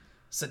and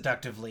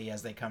seductively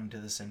as they come to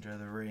the center of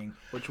the ring.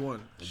 Which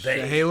one? They.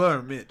 Shahela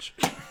or Mitch?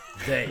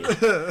 They.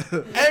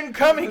 And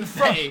coming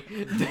from...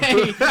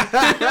 They.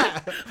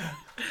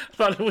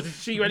 Thought it was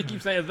she. Why do you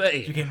keep saying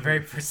they? You're getting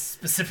very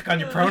specific on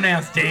your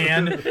pronouns,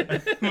 Dan.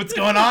 What's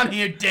going on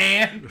here,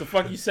 Dan? The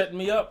fuck you setting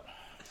me up?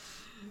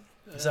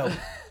 So,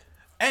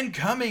 and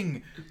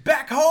coming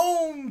back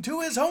home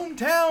to his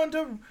hometown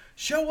to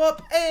show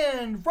up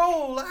and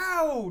roll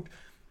out,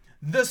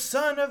 the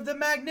son of the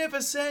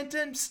magnificent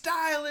and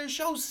stylish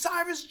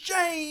Osiris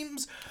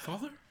James,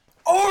 Father?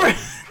 Orenthal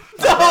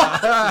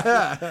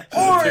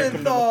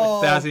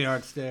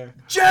 1,000-yard stare.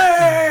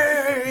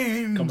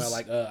 James.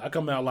 I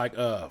come out like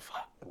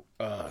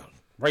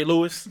Ray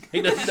Lewis.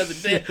 He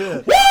doesn't dance.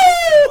 Woo!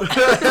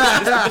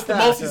 It's the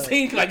most he's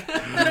seen. Like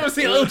I never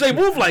seen OJ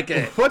move like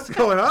that. What's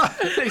going on?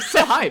 He's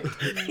so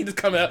hyped. He just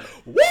come out.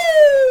 Woo!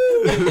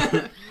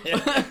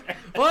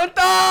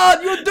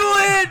 Orenthal, you do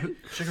it.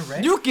 Sugar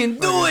Ray? You can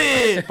do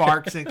it.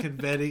 Sparks and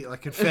confetti,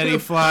 like confetti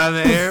fly in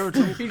the air.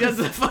 He does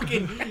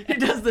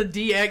the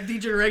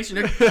degeneration.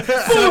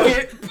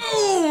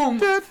 Boom!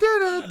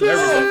 Boom!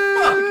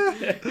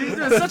 He's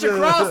doing such a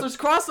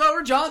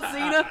crossover. John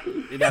Cena.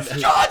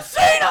 It's John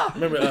Cena.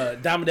 Remember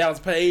Diamond Dallas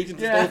Page and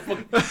Yeah.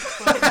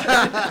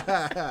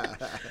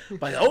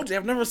 like OJ,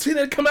 I've never seen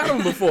that come out of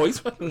him before. He's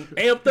fucking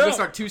amped Gonna up.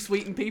 start too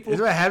sweeting people. Is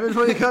that what happens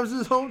when he comes to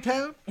his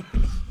hometown?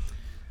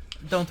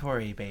 Don't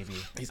worry, baby.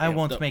 He's I amped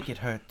won't up. make it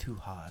hurt too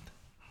hard.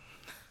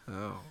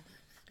 Oh.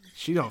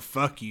 She don't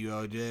fuck you,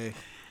 OJ.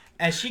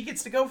 As she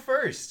gets to go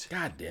first.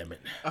 God damn it.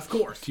 Of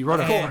course. You wrote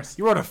a course.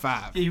 You wrote a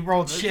 5. You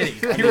rolled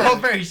shitty. You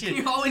rolled very shitty.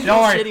 You always Don't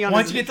roll worry. shitty on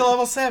Once his- you get to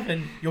level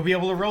 7, you'll be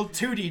able to roll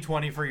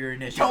 2d20 for your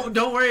initiative.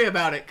 Don't worry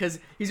about it, because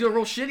he's gonna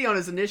roll shitty on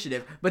his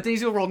initiative, but then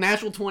he's gonna roll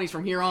natural 20s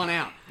from here on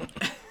out.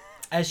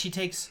 As she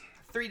takes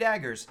 3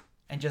 daggers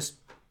and just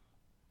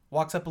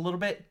walks up a little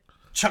bit,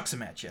 chucks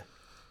them at you.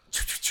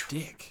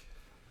 Dick.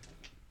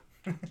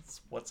 It's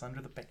what's under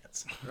the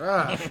pants.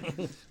 Ah.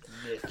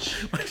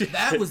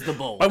 That was the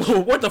bowl. Like,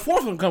 where'd the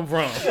fourth one come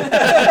from?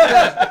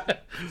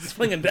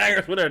 Slinging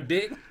daggers with her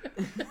dick.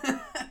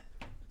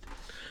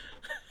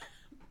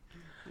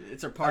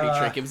 It's her party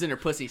trick. It was in her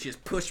pussy. She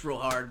just pushed real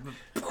hard.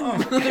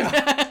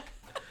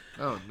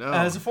 Oh, no.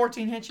 Does a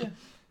 14 hit you?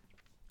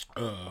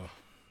 Where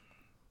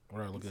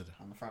do I look at it?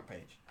 On the front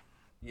page.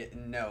 Yeah,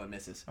 no, it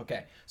misses.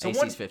 Okay. So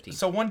AC's 15.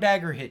 So one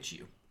dagger hits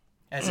you.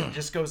 As it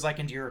just goes like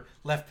into your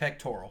left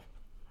pectoral.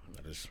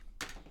 I just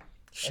And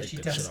shake she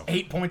that does shit off.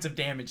 8 points of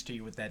damage to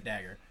you with that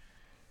dagger.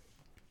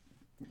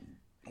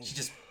 She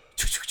just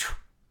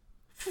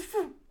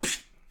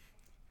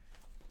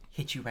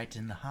hit you right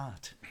in the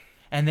heart.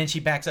 And then she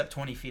backs up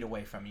 20 feet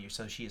away from you,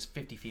 so she is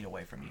 50 feet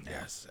away from you now.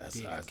 Yes,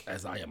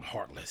 as I am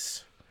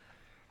heartless.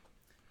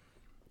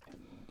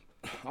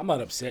 I'm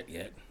not upset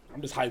yet.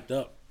 I'm just hyped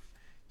up.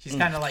 She's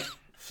kind of like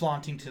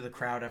flaunting to the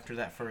crowd after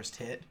that first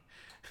hit.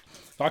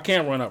 So I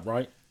can't run up,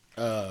 right?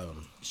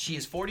 She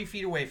is 40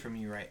 feet away from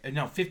you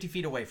no, 50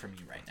 feet away from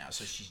you right now,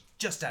 so she's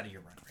just out of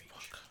your run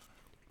range.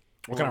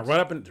 What can I run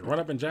up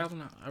and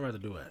javelin? I'd rather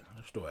do that.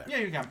 Let's do that. Yeah,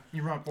 you can.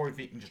 You run 40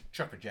 feet and just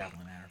chuck a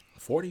javelin at her.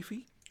 40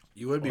 feet?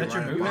 You would be That's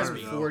your right. movement about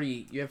speed. her, though.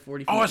 40. You have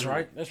 40 feet. Oh, that's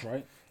right. That's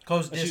right.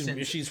 Close She's,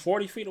 distance. she's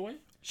 40 feet away?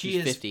 She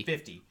She's is 50.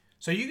 50.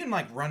 So you can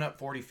like run up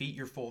 40 feet,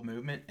 your full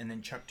movement, and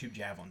then chuck 2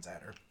 javelins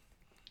at her.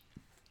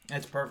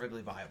 That's a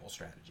perfectly viable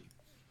strategy.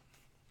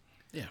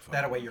 Yeah, fuck.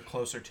 That way you're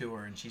closer to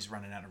her and she's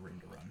running out of room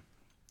to run.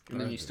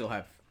 And then you still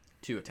have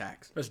 2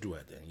 attacks. Let's do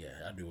that then. Yeah,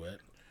 I'll do that.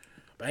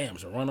 Bam.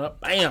 So run up.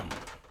 Bam.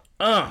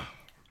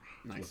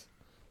 Nice.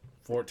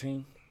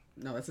 14.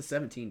 No, that's a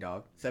 17,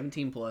 dog.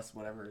 17 plus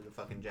whatever the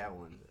fucking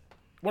javelin is.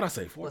 What'd I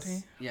say? Plus,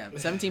 14? yeah,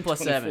 17 plus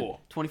 24. 7.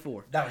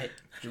 24. That'll hit.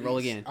 Just roll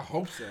again. I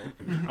hope so.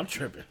 I'm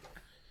tripping.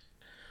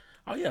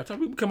 Oh, yeah. I thought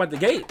we would come out the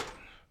gate.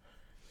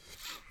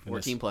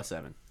 14 plus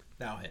 7.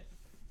 That'll hit.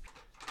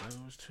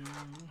 Those 2.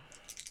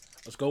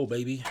 Let's go,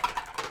 baby.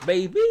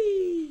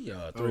 baby.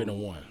 3 and a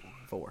 1.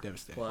 4.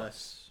 Devastating.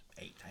 Plus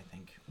 8, I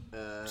think.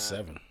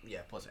 7. yeah,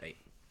 plus 8.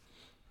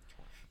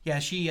 Yeah,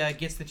 she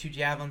gets the 2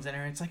 javelins in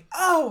her, and it's like,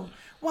 oh,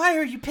 why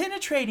are you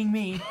penetrating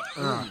me?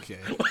 Okay.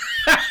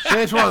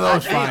 It's one of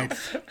those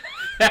fights.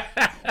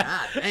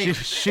 God dang.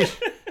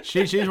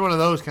 She's one of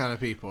those kind of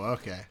people.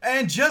 Okay.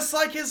 And just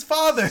like his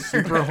father.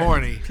 Super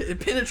horny.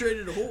 It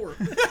penetrated a whore.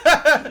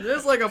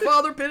 Just like a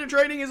father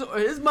penetrating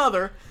his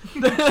mother.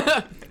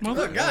 Mother?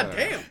 Oh, God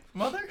damn.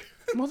 Mother?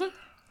 Mother?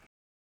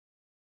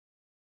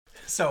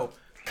 So,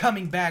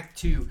 coming back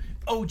to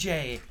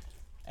OJ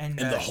and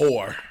And the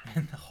whore.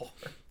 and the whore.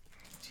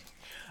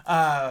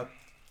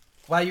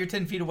 While you're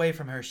 10 feet away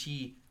from her,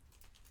 she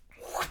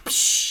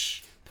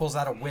whoopsh, pulls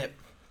out a whip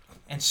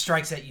and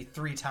strikes at you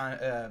 3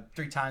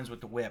 times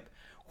with the whip.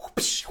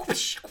 Whoopsh,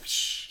 whoopsh,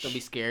 whoopsh. Don't be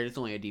scared. It's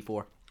only a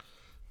D4.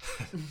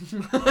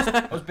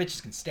 Those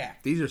bitches can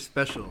stack. These are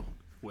special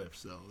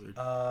whips, though. They're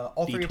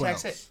All 3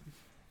 attacks D12s. hit.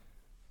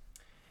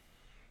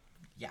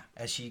 Yeah,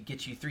 as she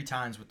gets you 3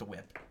 times with the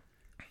whip.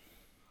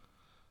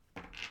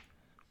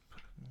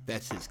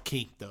 That's his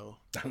kink, though.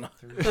 I know.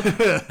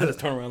 I just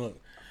turn around and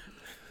look.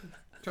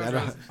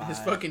 His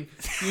fucking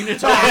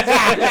unitard.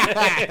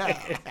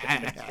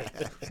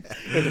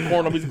 There's a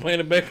porno music playing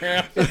in the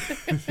background.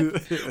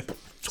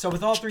 So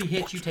with all 3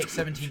 hits, you take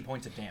 17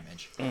 points of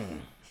damage.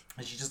 And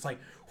she's just like,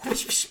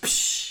 whoosh, whoosh,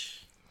 whoosh.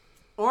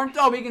 Orange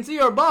dog, we can see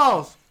your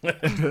balls.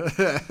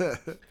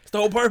 It's the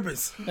whole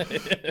purpose.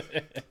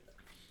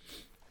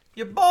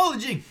 You're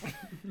bulging.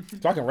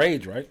 So I can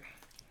rage, right?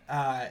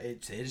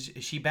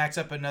 She backs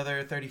up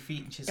another 30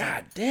 feet, and she's God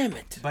like, damn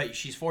it. but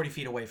she's 40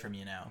 feet away from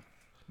you now.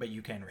 But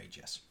you can rage,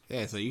 yes.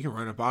 Yeah, so you can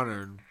run up on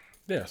her and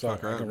Yeah, so I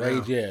Fuck her can up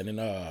rage, now. yeah. And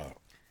then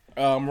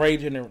I'm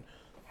raging and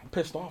I'm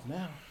pissed off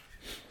now.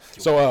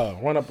 So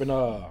run up and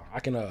I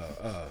can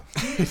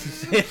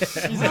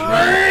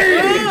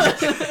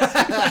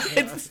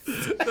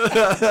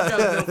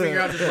Figure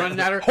out just running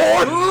at her.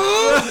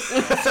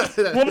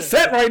 I'm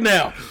upset right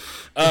now.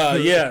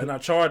 Yeah, and I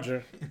charge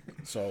her.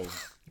 So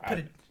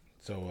Put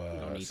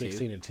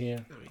 16 and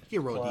 10. you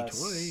can roll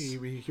Plus-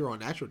 D20. You can roll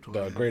natural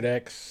 20. The great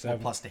X 7.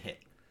 plus to hit.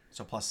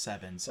 So plus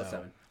 7. So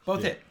 7.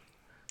 both Yeah. hit.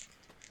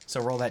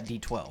 So roll that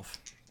D12.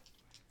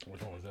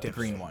 Which one was that? The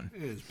green one.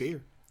 It is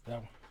beer. That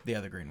one. The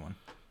other green one.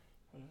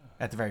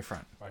 At the very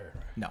front. Right here,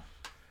 right. No.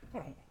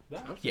 I'm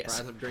Yes.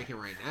 surprised I'm drinking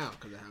right now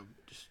because of how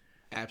just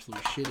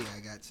absolute shitty I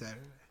got Saturday.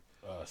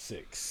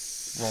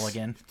 6. Roll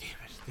again. Damn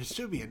it. There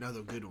should be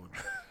another good one.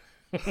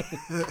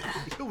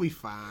 You'll be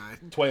fine.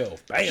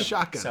 12. Bam.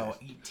 Shotgun. So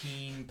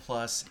 18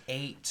 plus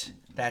 8.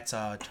 That's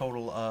a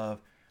total of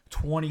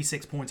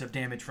 26 points of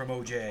damage from My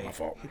OJ.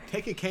 fault.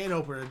 Take a can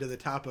opener to the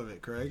top of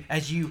it, Craig.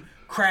 As you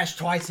crash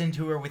twice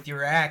into her with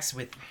your axe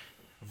with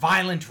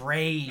violent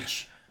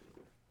rage.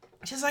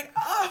 She's like,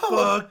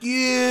 oh! Fuck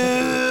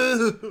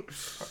you!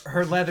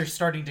 Her leather's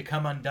starting to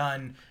come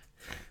undone.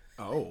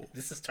 Oh.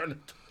 This is turning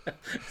to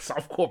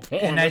softcore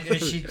porn. And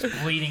she's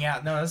bleeding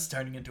out. No, this is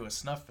turning into a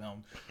snuff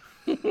film.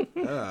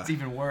 It's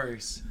even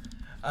worse.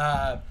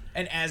 And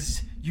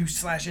as you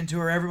slash into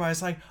her,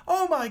 everybody's like,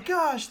 oh my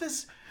gosh,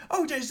 this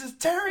OJ's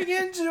just tearing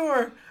into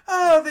her.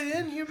 Oh, the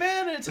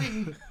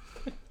inhumanity.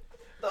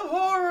 The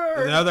horror.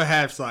 And the other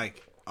half's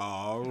like,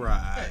 all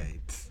right.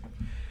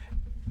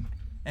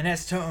 And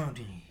as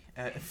Tony,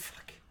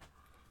 fuck,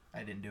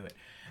 I didn't do it.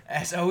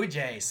 As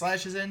OJ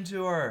slashes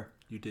into her,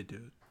 You did do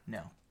it.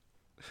 no.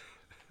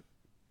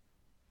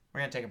 We're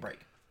gonna take a break.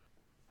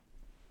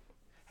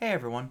 Hey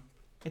everyone,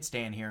 it's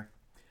Dan here.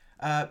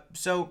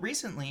 So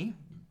recently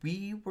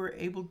we were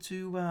able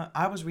to.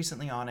 I was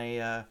recently on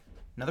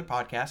another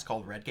podcast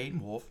called Redgate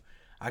and Wolf.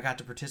 I got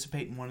to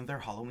participate in one of their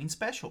Halloween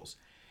specials,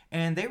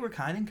 and they were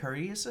kind and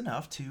courteous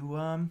enough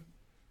to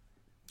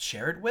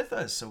share it with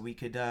us so we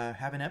could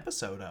have an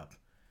episode up.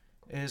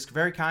 It was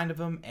very kind of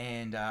them,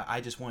 and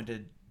I just wanted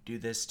to do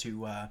this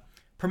to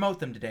promote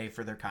them today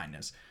for their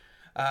kindness.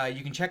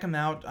 You can check them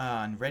out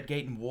on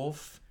Redgate and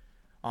Wolf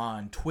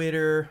on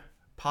Twitter,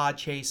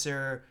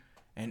 Podchaser,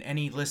 and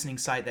any listening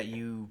site that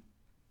you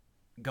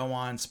go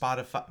on.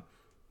 Spotify.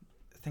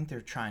 I think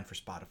they're trying for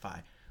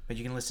Spotify, but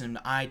you can listen to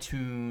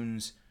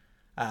iTunes,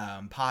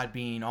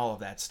 Podbean, all of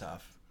that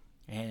stuff.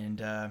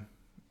 And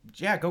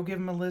yeah, go give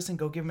them a listen,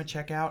 go give them a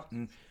check out,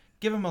 and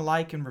give them a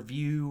like and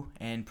review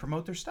and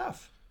promote their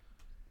stuff.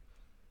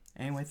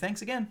 Anyway,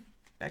 thanks again.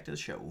 Back to the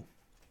show.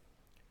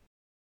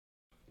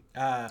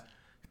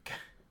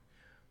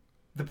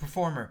 The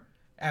performer,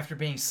 after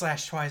being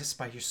slashed twice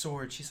by your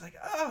sword, she's like,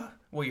 oh,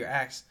 well, your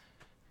axe.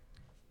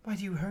 Why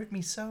do you hurt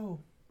me so?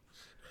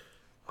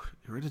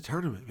 You're in a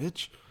tournament,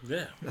 bitch.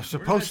 Yeah. You're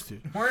supposed to.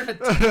 We're in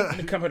a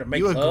You come here to make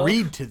You love.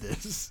 agreed to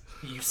this.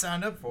 You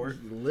signed up for it.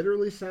 You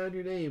literally signed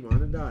your name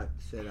on a dot.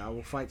 Said, I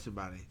will fight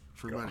somebody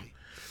for money.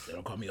 They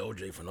don't call me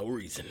OJ for no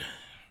reason.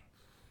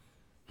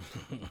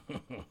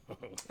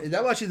 Is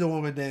that why she's a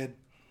woman, Dan?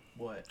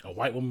 What? A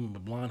white woman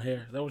with blonde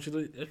hair. Is that what you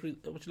look?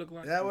 That what you look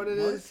like? Is that what it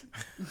is?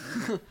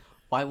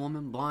 White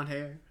woman, blonde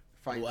hair,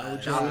 Fight Wow.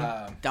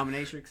 OJ.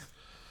 dominatrix,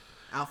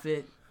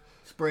 outfit,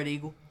 spread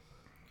eagle.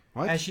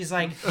 What? As she's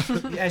like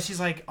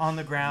on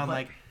the ground,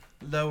 like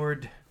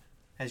lowered,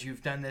 as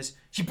you've done this,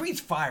 she breathes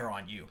fire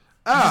on you.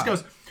 She just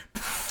goes,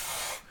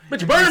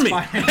 Bitch, burn me!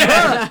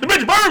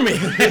 Bitch, burn me!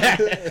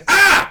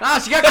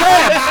 Ah, she got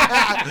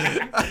caught.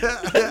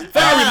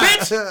 Fire me,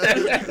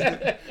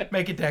 bitch!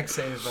 make a deck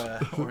save,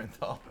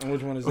 Orenthal.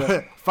 Which one is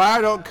that?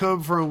 Fire don't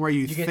come from where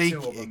you, You get think two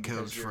of them it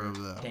comes because you're from,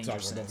 though. danger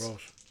Sorry, sense.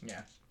 rolls.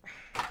 Yeah.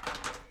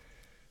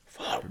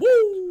 Fuck,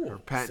 woo!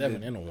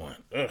 patented. 7 and a 1.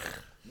 Ugh.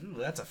 Ooh,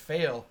 that's a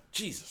fail.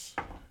 Jesus.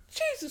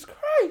 Jesus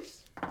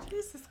Christ.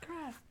 Jesus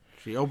Christ.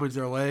 She opens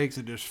her legs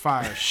and just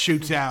fire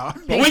shoots out.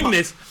 My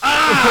weakness.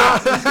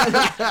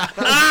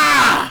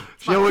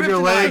 She opens her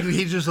legs and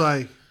he's just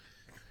like,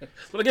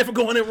 What I get for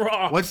going in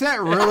raw? what's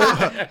that really?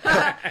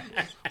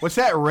 What's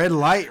that red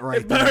light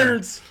right It there?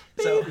 burns.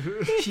 So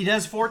she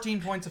does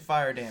 14 points of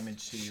fire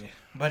damage to you,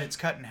 but it's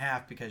cut in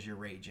half because you're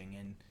raging,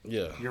 and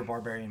Yeah. your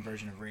barbarian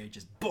version of rage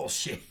is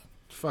bullshit.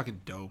 It's fucking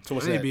dope. So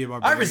what's I need to that? be a I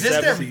barbarian resist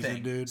this everything.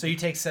 season, dude. So you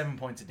take 7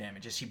 points of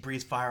damage as she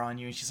breathes fire on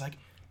you, and she's like,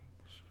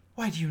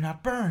 "Why do you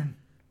not burn?"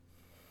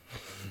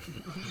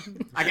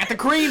 I got the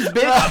creams,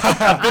 bitch.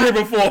 I've been here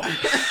before.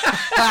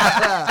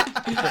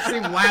 See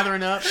him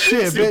lathering up.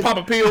 Shit, See, bitch. pop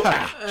a pill.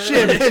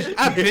 Shit, bitch.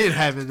 I've been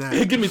having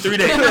that. Give me 3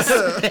 days.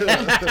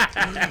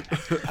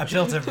 I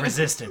built a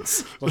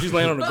resistance. When she's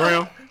laying on the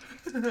ground,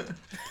 I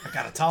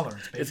got a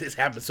tolerance, baby. it's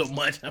happened so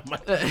much. My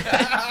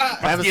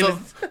Having skin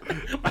some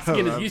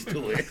skin is used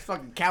to it.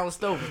 fucking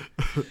calloused over.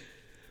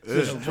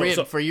 So-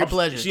 Rib for your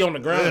pleasure. She on the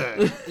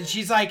ground.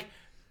 She's like,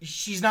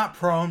 she's not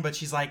prone, but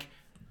she's like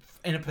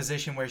in a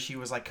position where she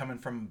was like coming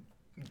from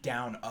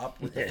down up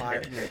with the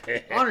fire.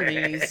 On her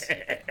knees.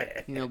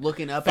 You know,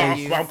 looking up at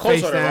you. I'm close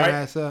Face to her, that right?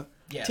 ass up.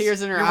 Yes.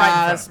 Tears in her You're right in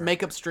front eyes. of her.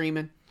 Makeup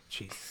streaming.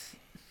 Jeez.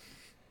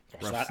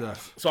 So Rough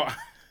stuff. So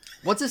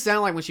What's it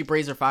sound like when she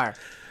breathes her fire?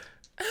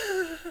 and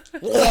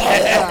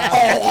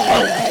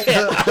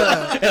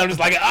I'm just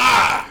like,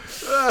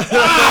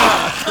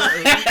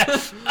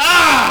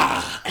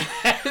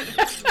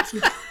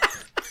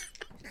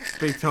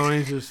 Big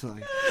Tony's just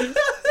like,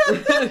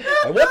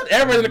 what?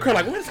 Everybody in the crowd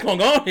like, what's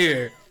going on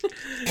here?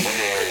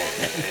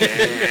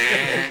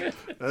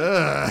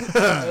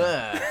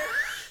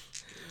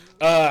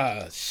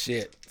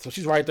 Shit. So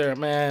she's right there,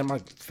 man. My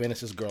finish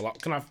this girl off.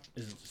 Can I?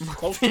 Is it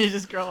close? Finish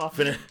this girl off.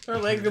 Finish. Her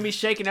leg's gonna be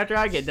shaking after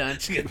I get done.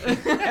 Yeah,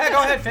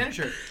 go ahead, finish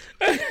her.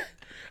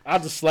 I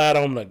just slide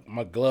on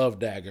my glove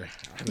dagger. I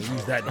haven't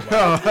used that in a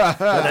while. At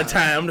that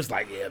time, I'm just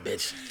like, yeah,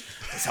 bitch.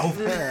 It's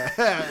over.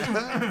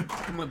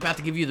 I'm about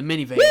to give you the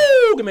minivan.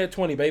 Woo! Give me a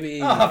 20, baby.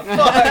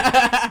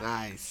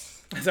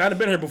 nice. So I've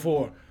been here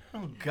before.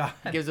 Oh god.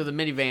 Gives her the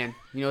minivan.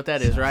 You know what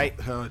that is, right?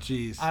 Oh,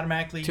 jeez.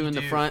 Automatically, 2 you in the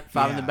do- front,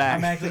 5 in the back.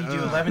 Automatically, you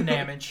do 11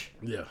 damage.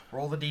 Yeah.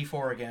 Roll the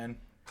d4 again.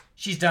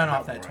 She's done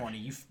off that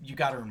 20. You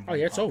got her in. Oh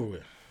yeah, it's over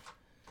with.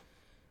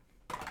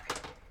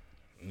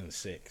 And then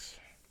 6.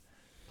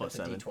 Plus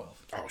The 7. d12.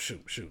 Oh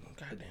shoot.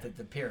 Goddamn.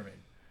 The pyramid.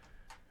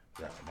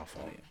 That was my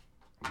fault.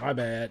 My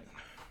bad.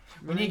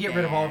 We need to get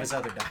rid of all of his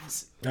other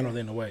dice. I know they're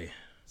in the way.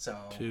 So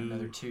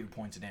another 2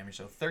 points of damage.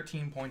 So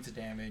 13 points of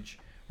damage.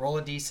 Roll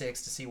a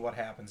d6 to see what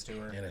happens to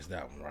her. Yeah, that's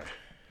that one right.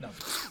 No,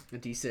 A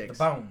D6. the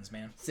bones,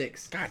 man.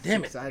 6. God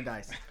damn it. 6-sided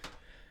dice.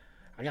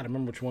 I gotta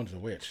remember which one's the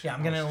which. Yeah,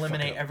 I'm gonna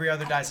eliminate every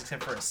other dice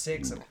except for a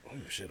 6. Oh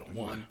shit, a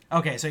 1.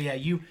 Okay, so yeah,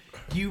 you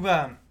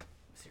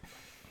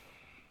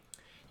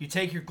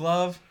take your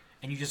glove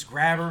and you just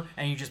grab her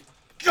and you just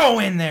go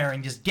in there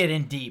and just get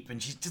in deep,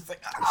 and she's just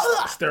like,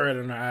 "Ugh." Stare at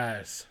her in her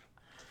eyes.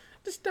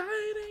 Just died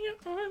in your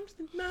arms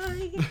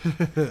tonight.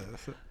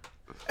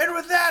 And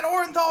with that,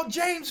 Orenthal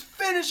James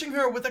finishing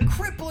her with a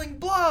crippling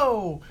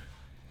blow.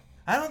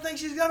 I don't think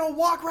she's gonna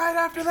walk right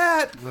after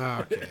that.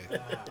 Okay.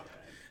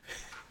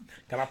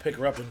 Can I pick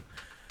her up and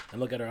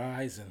look at her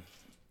eyes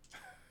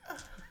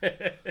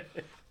and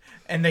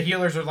And the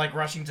healers are like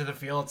rushing to the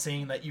field,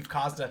 seeing that you've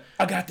caused a.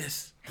 I got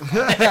this.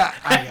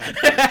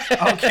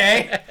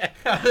 Okay.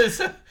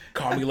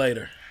 Call me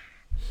later.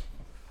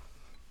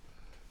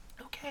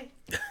 Okay.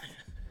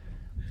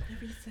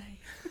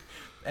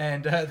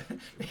 And the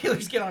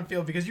healers get on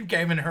field because you've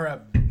given her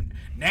a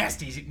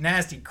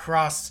nasty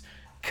cross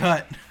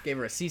cut. Gave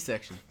her a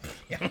C-section.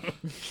 Yeah.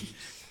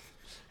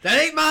 That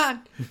ain't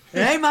mine. It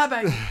ain't my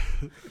baby.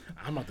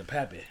 I'm not the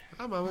pappy.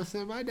 I'm gonna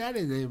say my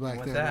daddy's name like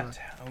With that.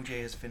 that,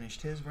 OJ has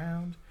finished his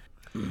round.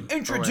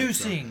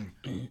 Introducing,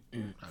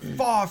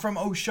 far from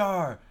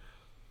Oshar,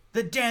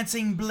 the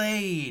dancing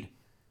blade,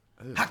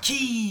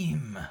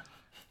 Hakeem.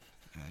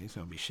 Yeah, he's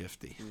gonna be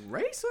shifty.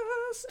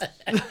 Racist.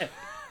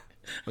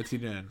 What's he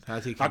doing?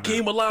 How's he? come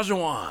Hakeem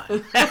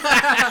Olajuwon.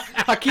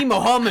 Hakeem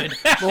Muhammad.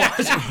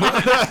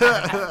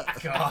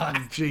 God. out?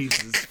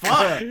 Jesus.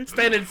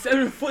 Standing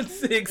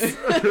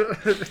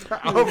 7'6".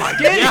 Oh my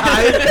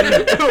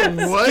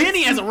Skinny. what?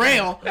 Skinny as a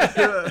rail.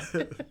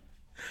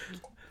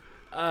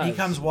 He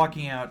comes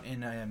walking out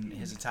in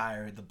his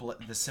attire,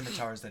 the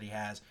scimitars that he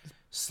has,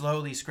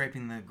 slowly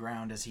scraping the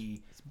ground as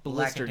he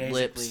blistered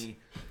lackadaisically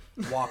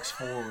walks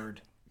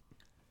forward,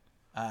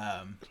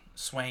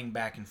 swaying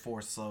back and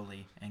forth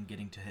slowly and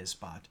getting to his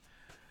spot.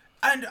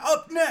 And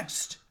up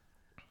next,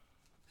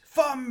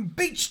 from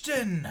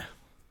Beachton.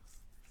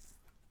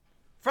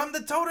 From the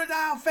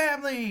Totodile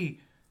family,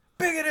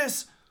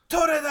 Bigotus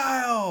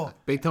Totodile.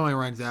 Big Tony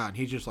runs out and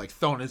he's just like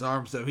throwing his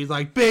arms up. He's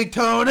like, Big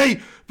Tony,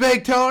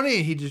 Big Tony.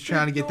 And he's just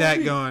trying to get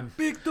that going.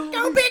 Big Tony.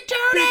 Go Big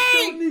Tony!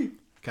 Big Tony.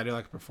 Gotta do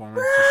like a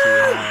performance to see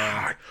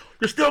how,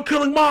 You're still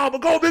killing Mom,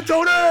 but go Big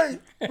Tony!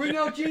 Bring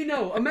out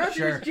Gino. Imagine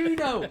Sure. it's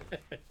Gino.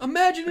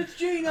 Imagine it's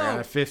Gino. I got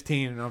a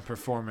 15 on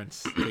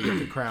performance to get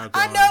the crowd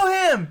going. I know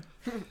him.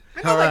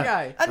 I know that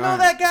guy. I know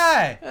that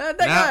guy. That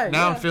guy.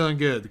 Now yeah. I'm feeling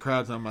good. The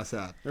crowd's on my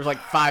side. There's like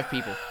 5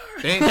 people.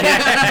 They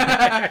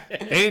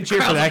didn't cheer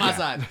for Crowd's that on my guy.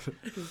 side.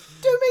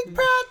 Do me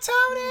proud,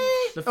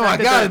 Tony. The Oh my fact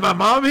that God, they're- is my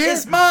mom here?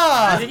 It's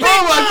Mom. Oh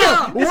my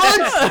God!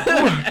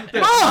 What?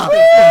 Mom!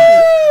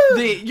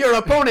 your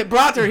opponent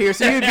brought her here,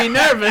 so you'd be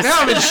nervous.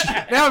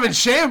 Now I'm in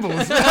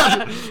shambles.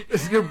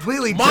 It's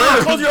completely Mom,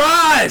 turned. close your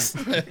eyes!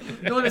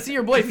 You want to see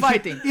your boy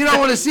fighting. You don't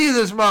want to see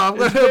this, Mom.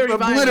 I'm It's going very to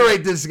violent.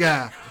 obliterate this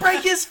guy.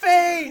 Break his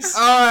face.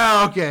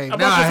 Oh, okay. How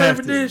Now about I your have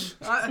favorite to. dish?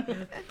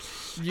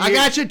 I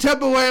got your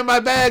Tupperware in my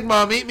bag,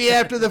 Mom. Eat me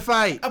after the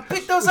fight. I'll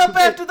pick those up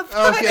after the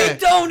fight. Okay. Hey,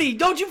 Tony,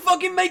 don't you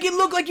fucking make it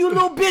look like you a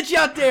little bitch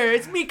out there.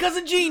 It's me,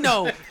 cousin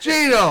Gino.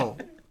 Gino,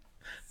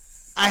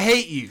 I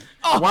hate you.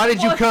 Oh, Why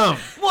did you what? come?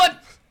 What?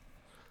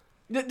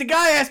 The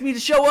guy asked me to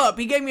show up.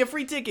 He gave me a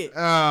free ticket.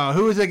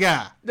 Who was the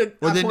guy? Was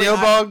I it point-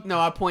 Nailbog? No,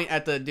 I point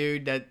at the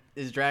dude that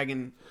is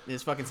dragging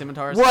his fucking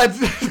scimitars. What?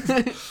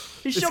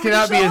 He This showed me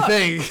cannot to be show a up.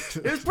 thing.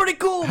 It was pretty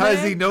cool, How man.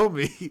 does he know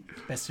me?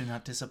 Best to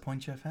not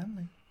disappoint your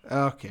family.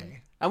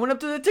 Okay. I went up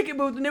to the ticket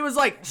booth and it was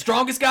like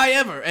strongest guy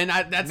ever, and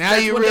that's Now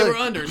that's you what really, they were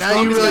under. now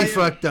you Strongest really guy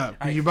ever. fucked up.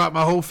 'Cause You brought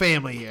my whole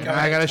family here. Now I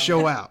ahead, gotta Tony.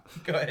 show out.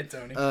 Go ahead,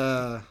 Tony.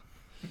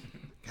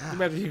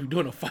 Imagine you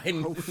doing a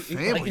fighting, like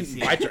family's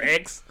you fight your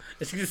ex,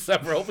 and she just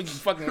suffer hoping you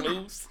fucking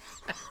lose.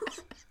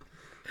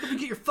 You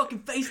get your fucking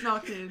face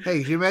knocked in. Hey,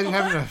 could you imagine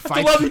having to I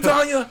fight? love you,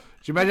 Tanya.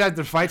 Could you imagine having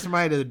to fight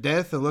somebody to the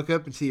death and look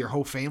up and see your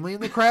whole family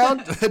in the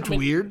crowd? That's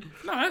weird.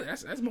 No,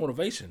 that's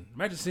motivation.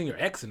 Imagine seeing your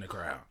ex in the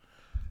crowd.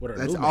 With her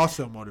That's new man.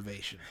 also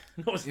motivation.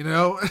 No, it's- You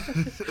know?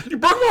 You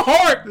broke my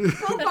heart.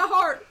 Broke my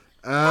heart.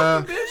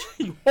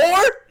 You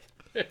whore.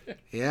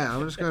 Yeah,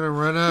 I'm just gonna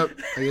run up.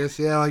 I guess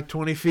like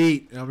 20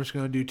 feet. And I'm just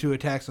gonna do 2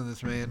 attacks on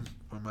this man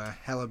with my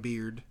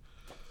halberdier.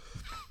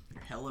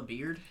 Hella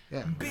beard.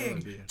 Yeah,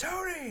 Big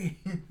Tony.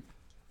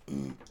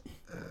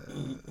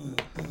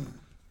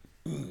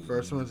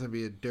 First one's gonna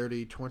be a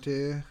dirty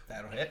 20.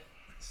 That'll hit.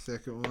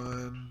 Second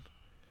one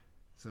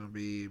is gonna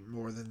be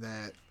more than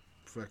that.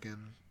 Fucking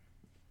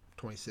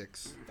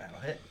 26. That'll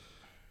hit.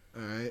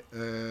 All right.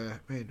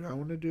 Man, do I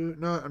want to do?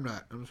 No, I'm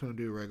not. I'm just gonna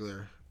do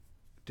regular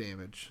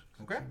damage.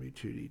 Okay. It's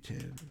gonna be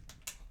 2d10.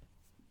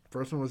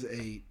 First one was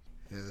 8,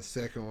 and the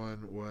second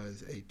one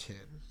was a 10.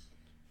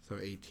 So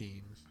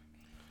 18.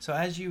 So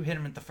as you hit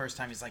him at the first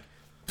time, he's like,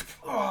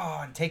 oh,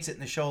 and takes it in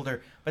the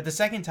shoulder. But the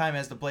second time,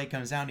 as the blade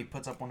comes down, he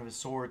puts up one of his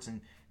swords and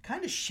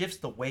kind of shifts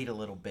the weight a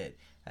little bit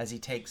as he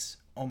takes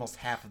almost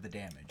half of the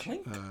damage.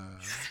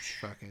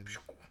 Fucking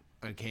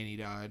uncanny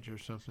dodge or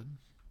something.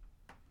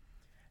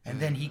 And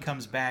then he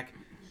comes back,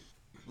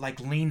 like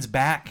leans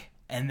back,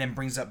 and then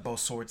brings up both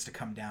swords to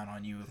come down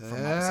on you from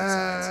opposite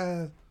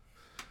sides.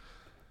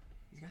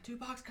 He's got 2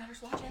 box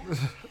cutters. Watch out.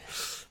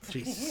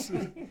 Jesus.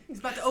 He's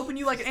about to open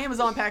you like an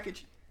Amazon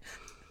package.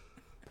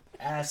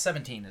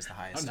 17 is the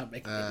highest. I'm not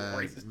making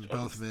any racist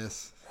Both jokes.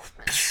 miss.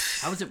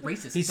 How is it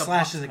racist? He It's a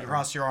slashes box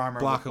across your armor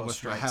Block with him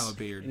both with my strikes.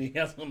 halberdier. And he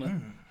has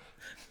on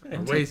I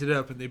raise it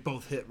up and they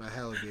both hit my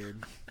halberdier.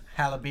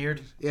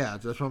 Halberdier, Yeah,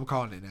 that's what I'm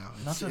calling it now.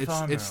 Not It's, to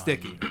thunder it's on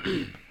sticky.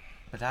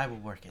 but I will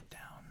work it down.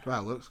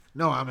 Wow, looks.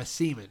 No, I'm a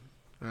seaman.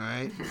 All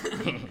right.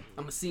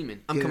 I'm a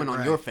seaman. I'm Get coming it on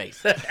right. your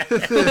face.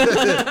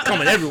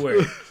 coming everywhere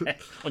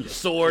on your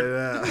sword.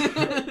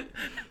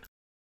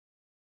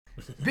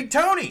 Big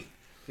Tony!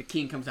 The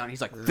king comes out and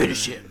he's like,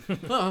 finish him.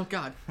 Oh,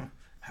 God.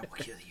 I will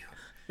kill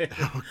you.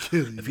 I'll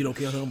kill you. If you don't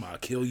kill him, I'll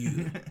kill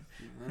you.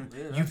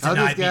 You've How's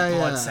denied this guy, me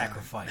blood uh,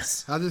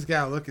 sacrifice. How's this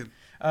guy looking?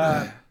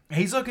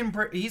 He's looking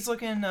hurt,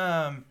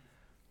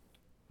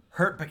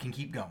 but can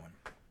keep going.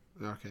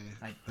 Okay.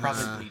 Like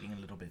probably bleeding a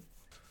little bit.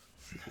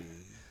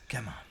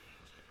 Come on,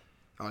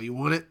 Oh, you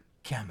want it?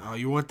 come Oh, on.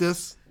 you want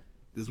this?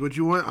 This is what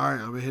you want? All right,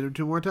 I'm gonna hit him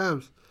 2 more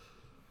times.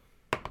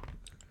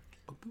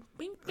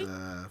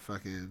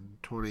 Fucking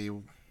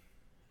 21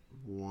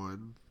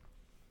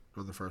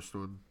 on the first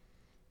one,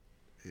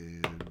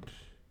 and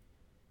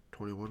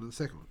 21 on the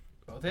second one.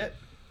 Both hit.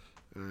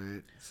 All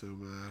right, so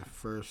my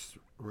first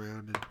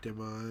round of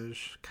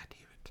damage. God damn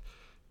it!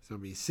 It's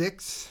gonna be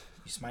 6.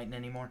 You smiting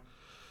anymore?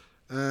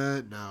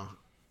 No.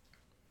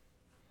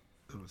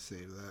 I'm gonna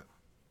save that.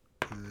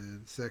 And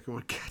then second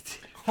one, God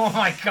damn. Oh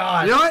my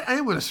God! You know what? I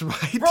am gonna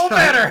smite. Roll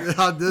better!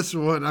 on this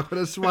one. I'm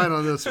gonna smite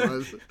on this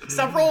one.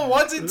 Stop rolling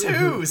 1s and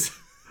 2s.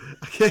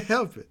 I can't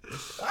help it.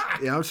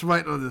 Yeah, I'm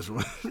smiting on this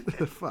one.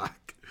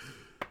 Fuck.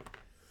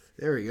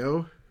 There we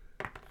go.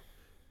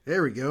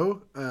 There we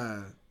go.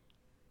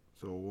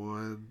 So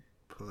 1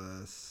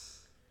 plus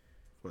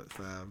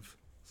 5,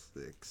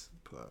 6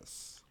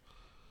 plus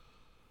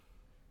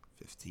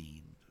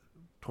 15.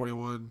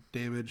 21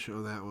 damage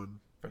on that one.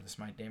 For the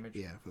smite damage?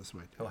 Yeah, for the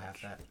smite. He'll have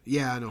that.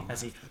 Yeah, I know.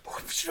 As he...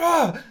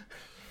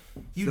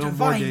 You No more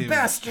divine damage.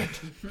 bastard!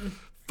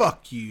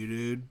 Fuck you,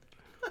 dude.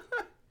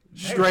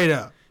 Straight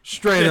up.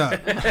 Straight up.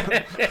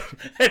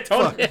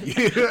 Fuck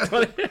you. Go,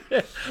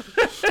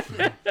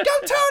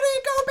 Tony!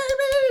 Go,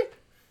 baby!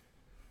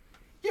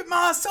 Your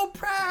mom's so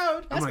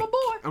proud! That's my boy.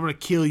 I'm gonna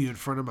kill you in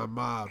front of my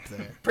mob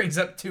there. Brings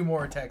up 2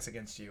 more attacks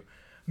against you.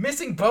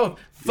 Missing both.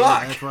 Yeah,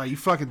 Fuck! that's right. You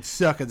fucking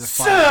suck at the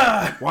fight.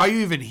 Suck! Why are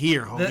you even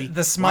here, homie? The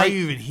Why smite- are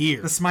you even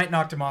here? The smite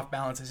knocked him off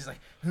balance. And he's like,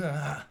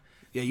 ugh.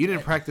 Yeah, you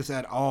didn't practice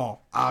at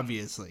all,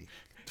 obviously.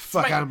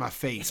 Fuck my- out of my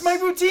face. It's my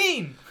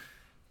routine!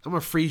 I'm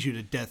gonna freeze you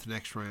to death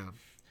next round.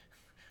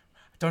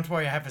 Don't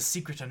worry, I have a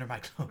secret under my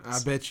clothes.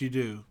 I bet you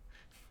do.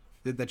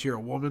 That you're a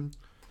woman?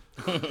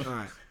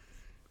 Alright.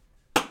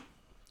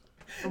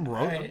 I'm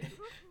rolling. Alright.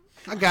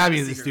 I gotta be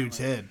in this dude's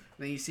head.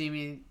 Then you see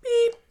me.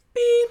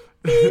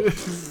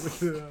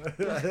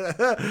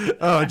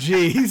 Oh,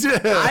 jeez.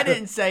 I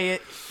didn't say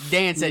it.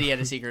 Dan said he had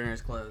a secret in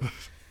his clothes.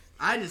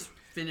 I just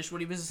finished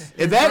what he was.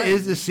 If that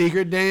is the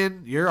secret,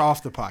 Dan, you're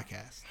off the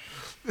podcast.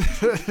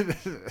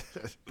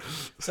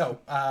 So,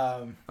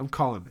 I'm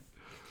calling it.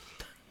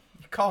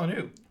 you calling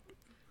who?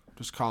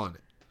 Just calling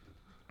it.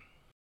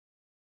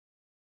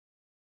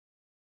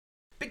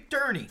 Big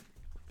Turney.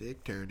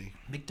 Big Turney.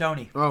 Big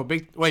Tony. Oh,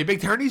 Big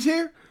Turney's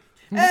here?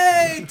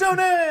 Hey,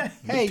 Tony!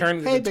 Hey,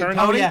 Turn- hey, the Big turn-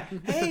 Tony. Oh, yeah.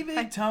 Hey,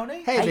 Big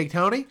Tony. Hey, Big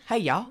Tony. Hey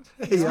y'all,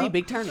 it's y'all. me,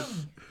 Big Tony.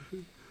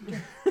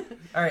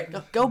 All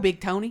right. Go, Big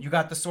Tony. You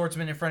got the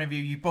swordsman in front of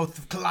you. You both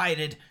have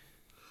collided.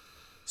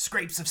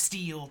 Scrapes of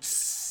steel.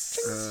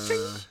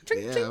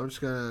 Yeah, I'm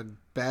just gonna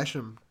bash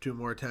him 2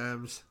 more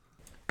times.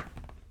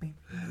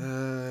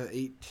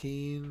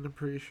 18, I'm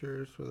pretty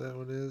sure is what that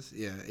one is.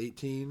 Yeah,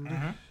 18.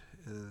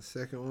 And the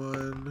second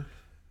one,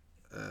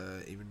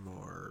 even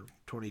more.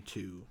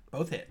 22.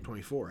 Both hit.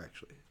 24,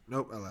 actually.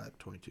 Nope, I lied.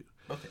 22.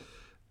 Both hit.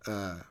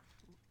 I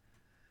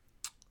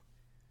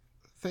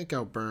think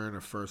I'll burn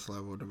a first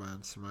level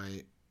Divine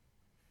Smite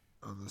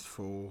on this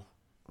fool.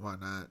 Why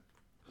not?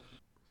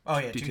 Oh,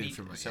 yeah. D10 2D.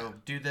 for my- So yeah.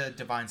 do the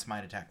Divine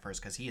Smite attack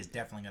first, because he is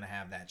definitely going to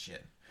have that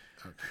shit.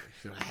 Okay.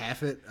 So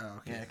half it? Oh,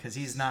 okay. Yeah, because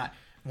he's not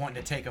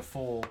wanting to take a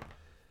full...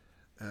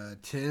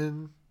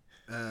 10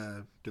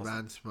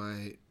 Divine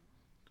Smite.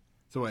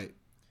 So wait.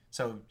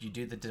 So you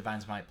do the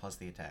Divine Smite plus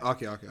the attack.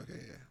 Okay, yeah.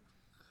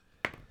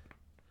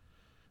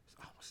 It's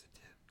almost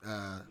a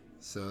 10.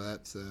 So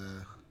that's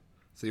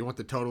so you want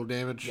the total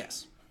damage?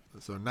 Yes.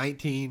 So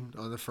 19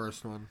 on the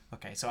first one.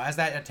 Okay, so as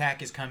that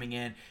attack is coming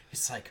in,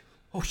 it's like,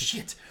 oh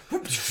shit.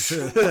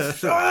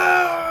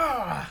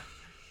 Ah!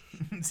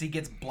 So he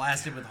gets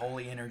blasted with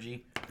holy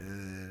energy.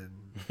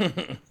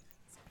 And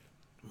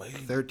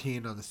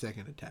 13 on the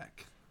second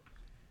attack.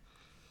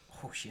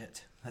 Oh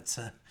shit. That's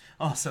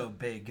also a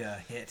big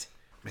hit.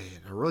 Man,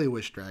 I really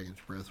wish Dragon's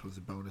Breath was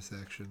a bonus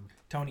action.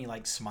 Tony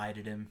like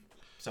smited him.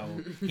 So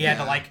he had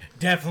to like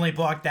definitely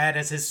block that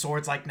as his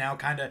sword's like now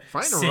kind of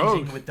Fighting a singeing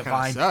rogue with kind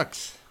divine. of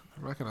sucks.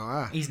 I'm not gonna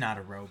lie. He's not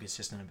a rogue, it's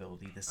just an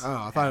ability. This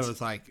Oh, I thought it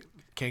was like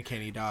can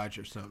he dodge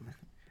or something.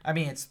 I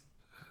mean it's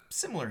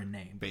similar in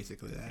name.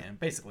 Basically that. Yeah,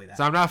 basically that.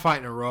 So I'm not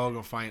fighting a rogue.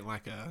 I'm fighting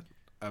like a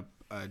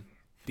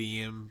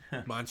DM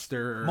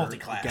monster or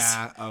Multi-class.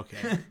 guy.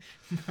 Okay.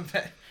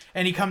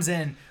 And he comes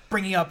in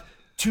bringing up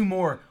 2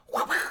 more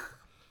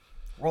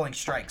rolling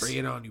strikes. Bring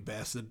it on, you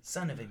bastard.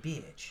 Son of a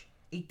bitch.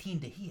 18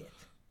 to hit.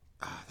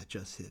 Ah, that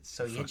just hits.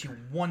 So he hits you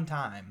 1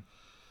 time.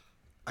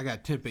 I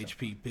got temp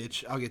HP,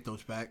 bitch. I'll get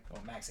those back.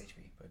 Well, max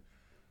HP, but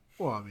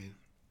Well, I mean,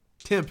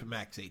 temp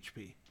max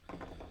HP.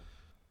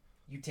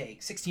 you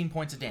take 16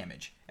 points of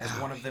damage as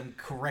one of them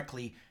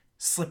correctly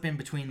slip in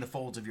between the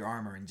folds of your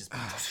armor and just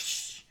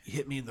You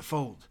hit me in the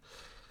fold.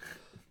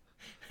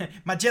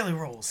 my jelly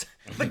rolls,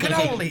 the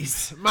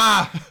cannolis,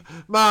 Ma,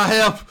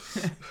 help!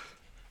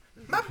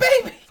 my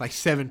baby. It's like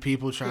 7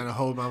 people trying to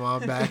hold my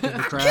mom back in the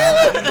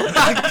crowd.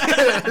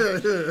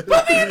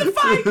 Put me in the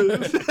fight.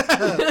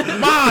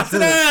 Ma, sit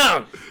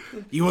down.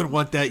 You wouldn't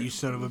want that, you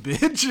son of a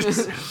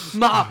bitch.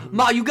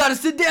 Ma, you gotta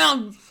sit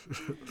down.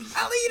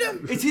 I'll eat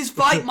him. It's his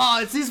fight, Ma.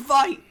 It's his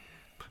fight.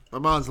 My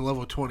mom's a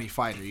level 20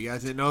 fighter. You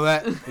guys didn't know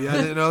that? You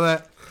guys didn't know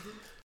that?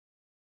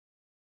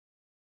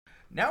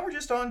 Now we're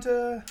just on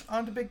to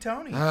Big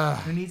Tony,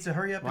 Ah. who needs to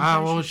hurry up and Why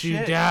finish won't his you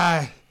shit.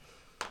 die?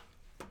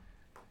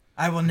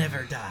 I will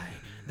never die.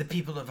 The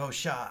people of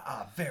Osha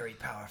are very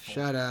powerful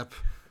Shut up.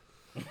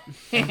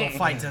 and will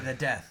fight to the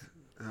death.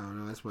 Oh,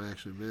 no, that's my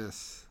actually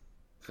miss.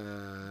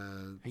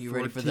 Are you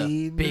ready for the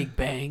 14? big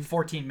bang?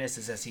 14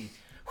 misses as he...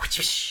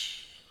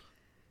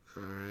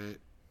 Alright.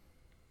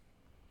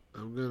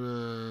 I'm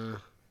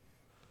gonna...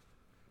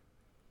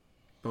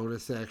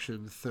 Bonus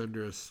action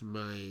Thunderous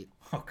Smite.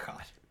 Oh,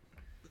 God.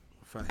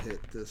 If I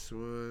hit this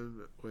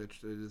one, which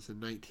it is a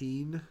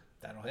 19.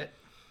 That'll hit.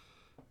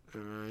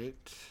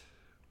 Alright.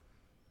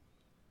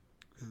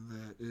 And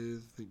that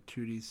is, I think,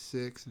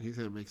 2d6, and he's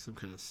gonna make some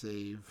kind of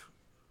save.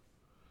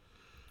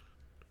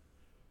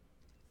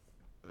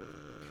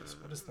 So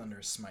what does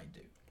Thunderous Smite do?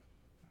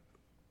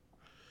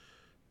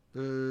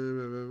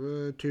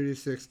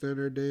 2d6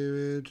 thunder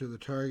damage of the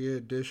target.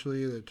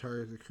 Additionally, the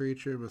target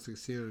creature must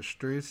succeed on a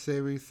strength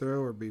saving throw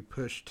or be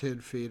pushed 10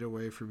 feet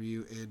away from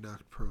you and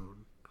knocked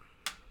prone.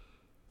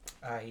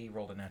 He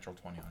rolled a natural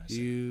 20 on his.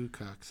 You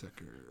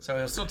cocksucker. So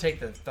he'll still take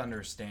the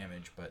thunderous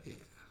damage, but he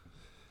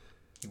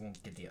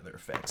won't get the other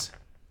effects.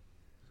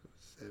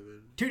 7.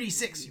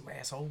 2d6, you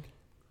asshole.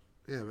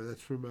 Yeah, but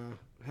that's from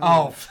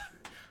Oh,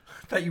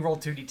 I thought you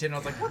rolled 2d10. I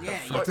was like, what the Yeah,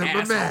 fuck? you What's up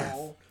with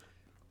asshole.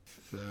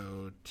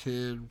 So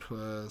 10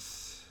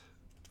 plus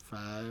 5,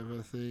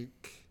 I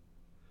think.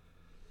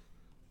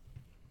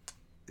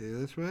 Yeah,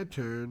 that's my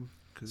turn.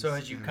 So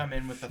as you come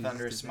in with the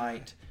thunderous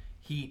smite,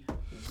 he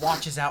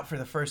watches out for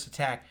the first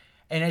attack,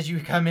 and as you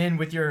come in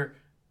with your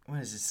what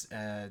is this?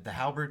 The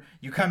halberd.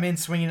 You come in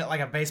swinging it like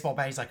a baseball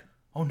bat. He's like,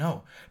 oh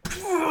no,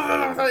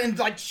 and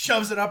like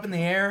shoves it up in the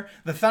air.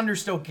 The thunder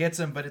still gets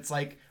him, but it's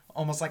like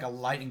almost like a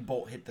lightning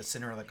bolt hit the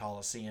center of the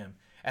Colosseum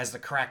as the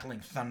crackling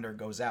thunder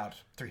goes out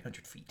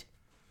 300 feet.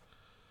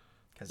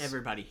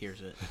 Everybody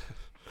hears it.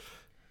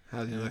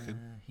 How's he looking?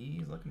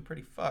 He's looking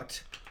pretty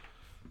fucked.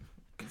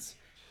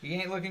 He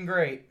ain't looking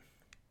great.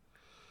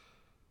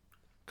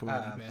 Come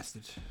on, you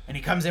bastard. And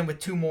he comes in with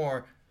 2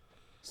 more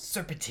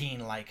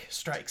serpentine-like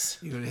strikes.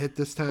 You gonna hit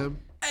this time?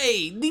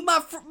 Hey, leave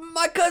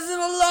my cousin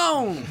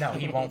alone. No,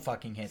 he won't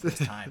fucking hit this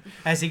time.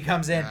 As he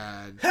comes in,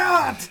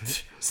 God.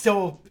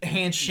 still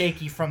hands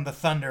shaky from the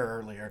thunder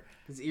earlier.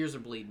 His ears are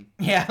bleeding.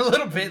 Yeah, a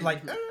little bit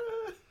like,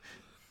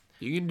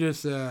 You can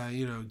just,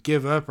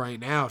 give up right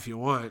now if you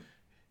want.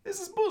 this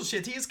is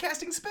bullshit. He is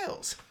casting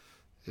spells.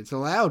 It's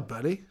allowed,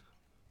 buddy.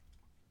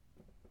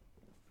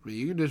 I mean,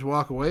 you can just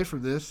walk away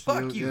from this. Fuck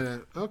don't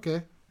you.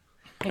 Okay.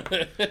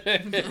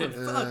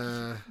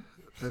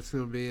 That's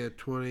going to be a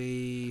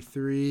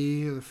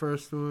 23 on the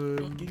first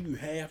one. You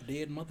half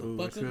dead Ooh, it's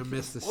motherfucker. going to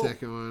miss the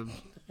second one.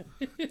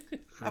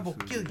 I will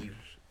kill you.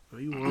 No,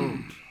 you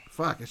won't.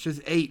 Fuck, it's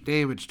just 8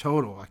 damage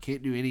total. I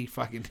can't do any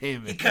fucking He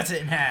damage. cuts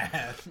it in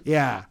half.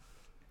 Yeah,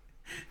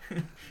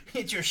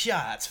 Hit your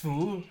shots,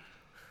 fool.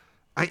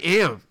 I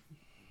am.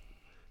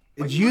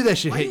 It's you that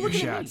should hit your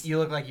shots. You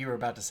look like you were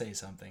about to say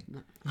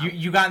something.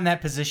 You got in that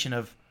position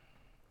of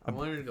I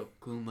wanted to go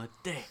Kumate,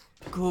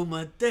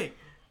 Kumate.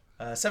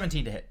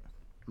 17 to hit.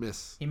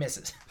 Miss. He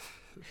misses.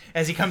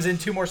 As he comes in,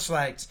 2 more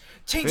strikes.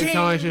 Ching Big ching.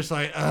 Tony's just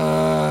like,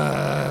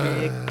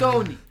 Big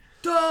Tony,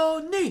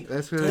 Tony,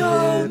 That's gonna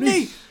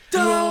Tony,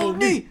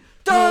 Tony,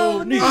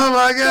 Tony. Oh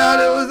my god,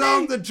 it was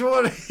off the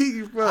 20.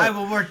 Fuck. I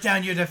will work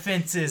down your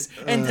defenses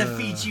and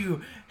defeat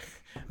you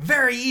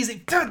very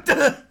easy.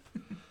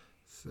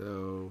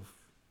 So,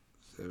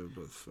 7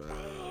 plus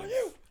 5.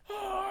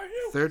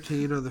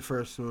 13 on the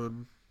first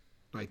one.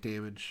 Like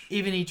damage.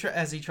 Even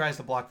as he tries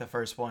to block the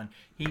first one,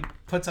 he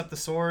puts up the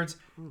swords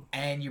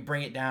and you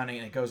bring it down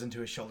and it goes into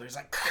his shoulder. He's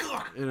like,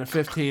 And a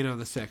 15 on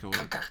the second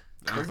one.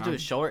 Goes into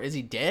his shoulder. Is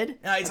he dead?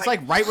 No, he's It's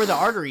like right where the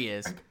artery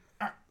is.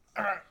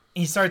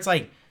 he starts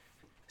like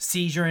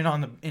seizuring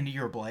on into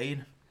your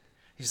blade.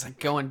 He's like,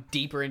 Going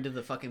deeper into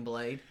the fucking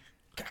blade.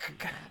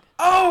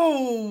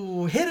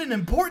 oh, hit an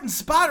important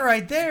spot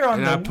right there on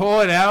And I the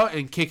pull it out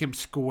and kick him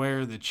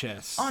square in the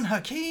chest. on On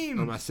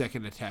Hakeem. my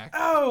second attack.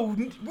 Oh,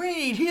 we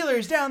need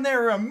healers down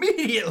there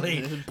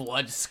immediately. There's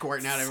blood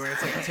squirting out everywhere.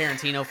 It's like a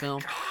Tarantino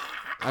film.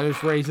 I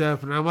just raise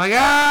up and I'm like,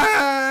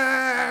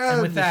 ah!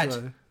 And with that,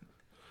 Just like-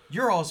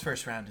 your all's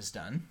first round is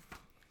done.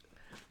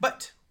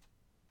 But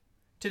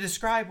to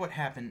describe what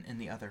happened in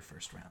the other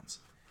first rounds,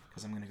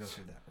 because I'm going to go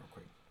through that real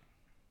quick.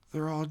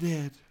 they're all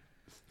dead.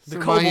 The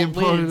Somebody kobold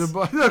imploded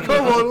wins. The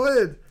kobold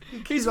win.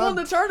 He's won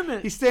the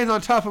tournament. He stands on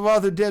top of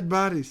all the dead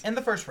bodies. In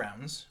the first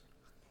rounds,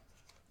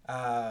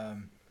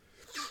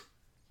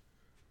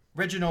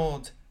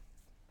 Reginald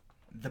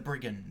the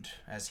Brigand,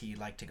 as he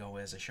liked to go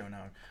as a show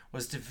known,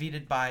 was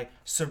defeated by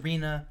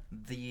Serena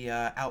the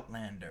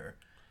Outlander.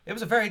 It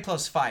was a very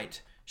close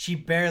fight. She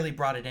barely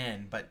brought it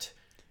in, but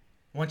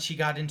once she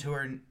got into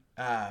her,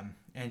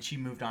 and she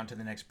moved on to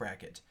the next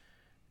bracket.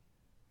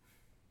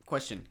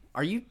 Question: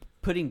 are you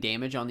putting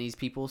damage on these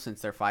people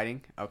since they're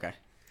fighting? Okay.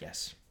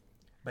 Yes,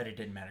 but it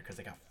didn't matter because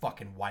they got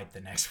fucking wiped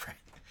the next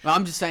bracket. Well,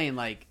 I'm just saying,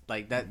 like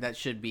that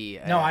should be.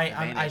 No, I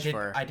advantage did.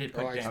 For... I did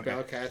put like damage.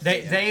 spellcasting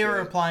They and are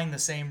shit. applying the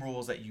same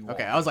rules that you.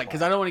 Okay, all I was like,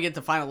 because apply. I don't want to get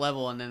to final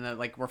level and then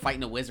like we're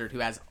fighting a wizard who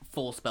has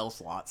full spell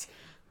slots.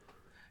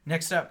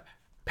 Next up,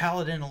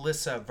 Paladin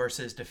Alyssa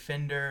versus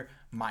Defender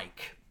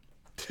Mike.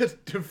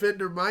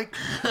 Defender Mike?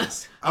 I'm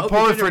I'm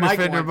pulling for Mike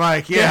Defender won.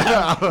 Mike,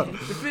 yeah.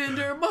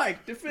 Defender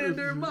Mike,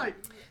 Defender Mike.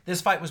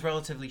 This fight was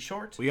relatively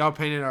short. We all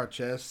painted our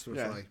chests with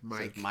Yeah. like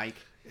Mike. Mike.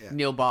 Yeah.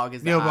 Neil Bogg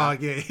is the Neil eye.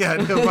 Bogg, yeah,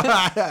 Neil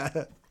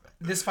Bogg.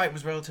 This fight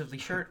was relatively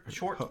short, as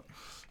Poncho.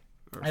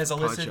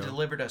 Alyssa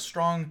delivered a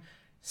strong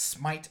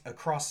smite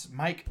across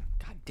Mike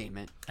God damn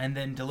it. and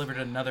then delivered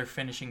another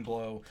finishing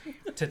blow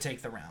to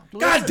take the round.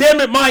 God damn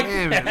it, Mike!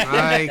 Damn it,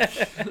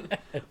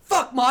 Mike.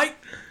 Fuck Mike.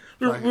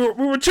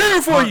 We were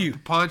cheering for you.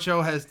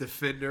 Poncho has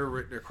Defender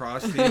written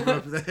across him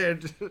up there.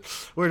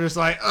 We're just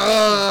like,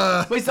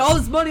 Waste all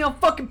this money on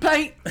fucking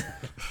paint.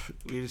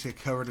 we just get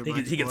covered in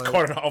He gets blood.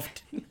 carted off.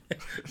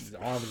 His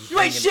arm is You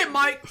ain't hanging. shit,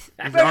 Mike. His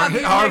Better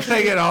not, arm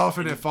taking off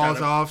and it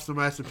falls off.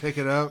 Somebody has to pick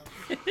it up.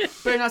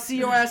 better not see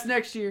your ass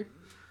next year.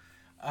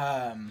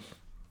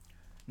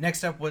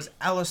 Next up was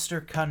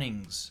Alistair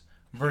Cunnings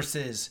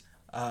versus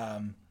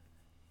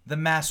the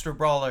Master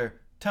Brawler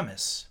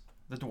Thomas,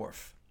 the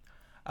dwarf.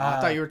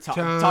 I thought you were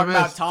talking Thomas,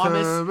 about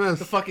Thomas, Thomas.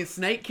 the fucking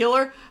snake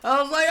killer.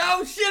 I was like,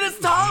 oh shit, it's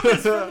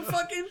Thomas from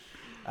fucking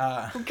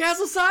from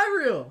Castle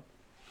Cyril.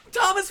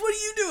 Thomas, what are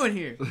you doing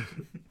here?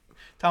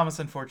 Thomas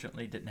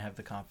unfortunately didn't have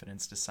the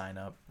confidence to sign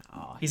up.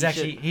 Oh, He's he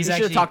actually- should- he's he should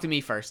have actually- talked to me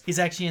first. He's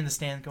actually in the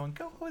stand going,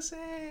 "Go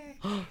Jose!"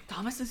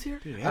 Thomas is here.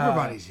 Dude,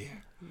 everybody's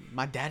here.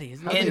 My daddy is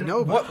they not And here. know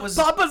about what was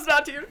Papa's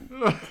not here.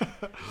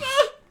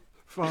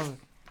 Father.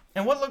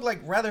 and what looked like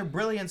rather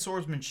brilliant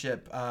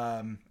swordsmanship.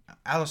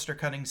 Alistair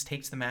Cunnings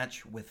takes the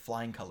match with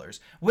flying colors.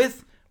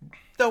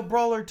 Though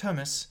Brawler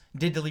Thomas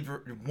did deliver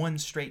one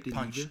straight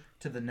punch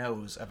to the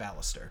nose of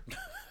Alistair.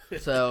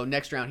 So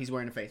next round, he's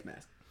wearing a face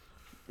mask.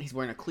 He's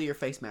wearing a clear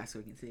face mask so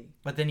we can see.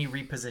 But then he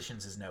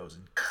repositions his nose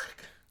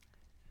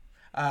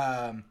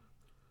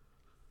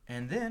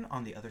and then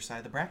on the other side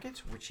of the bracket,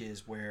 which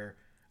is where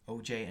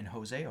OJ and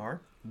Jose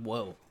are.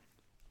 Whoa.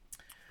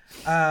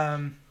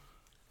 Um,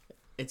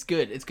 It's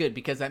good. It's good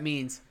because that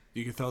means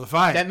You can throw the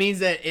fight.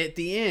 that at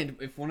the end,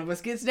 if one of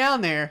us gets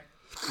down there,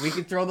 we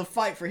can throw the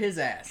fight for his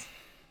ass.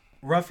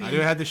 I do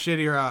Ruffy have the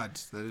shittier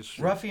odds. That is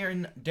true.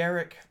 and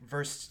Derek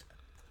versus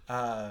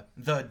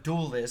the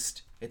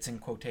duelist. It's in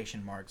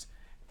quotation marks.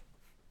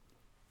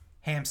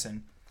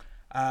 Hampson.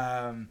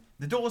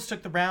 The duelist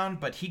took the round,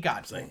 but he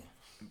got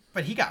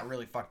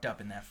really fucked up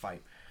in that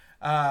fight.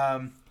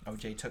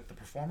 OJ took the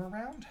performer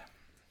round.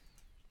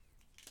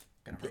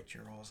 Gonna write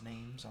your all's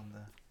names on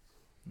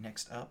the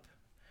next up.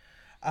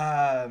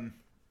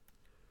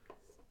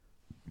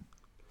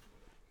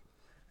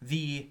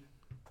 The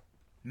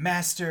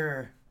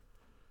master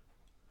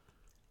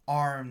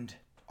armed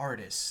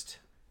artist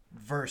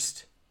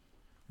versed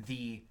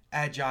the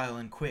agile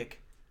and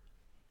quick.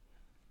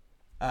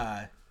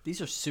 These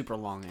are super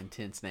long,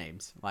 intense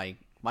names. Like,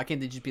 why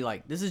can't they just be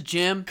like, "This is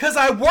Jim"? Cause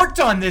I worked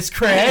on this,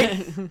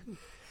 Craig.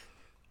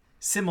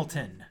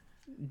 Similton,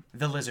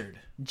 the lizard.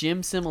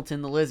 Jim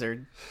Similton, the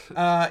lizard.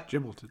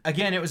 Jimbleton.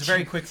 Again, it was a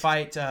very quick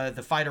fight.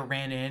 The fighter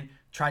ran in,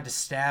 tried to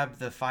stab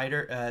the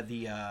fighter,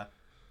 the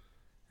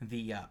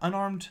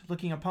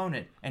unarmed-looking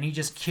opponent, and he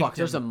just kicked Fuck, him.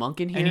 there's a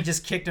monk in here? And he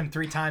just kicked him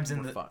 3 times in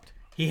We're the. fucked.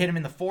 He hit him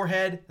in the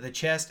forehead, the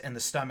chest, and the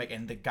stomach,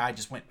 and the guy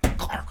just went.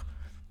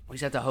 We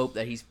just have to hope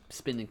that he's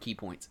spending key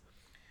points.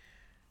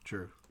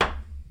 True.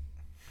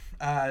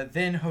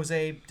 Then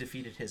Jose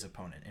defeated his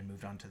opponent and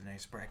moved on to the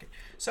next bracket.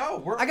 So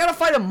we're. I gotta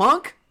fight a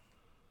monk?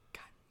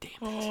 God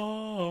damn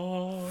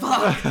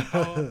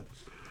it.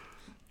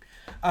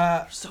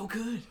 Fuck. So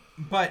good.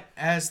 But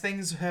as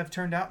things have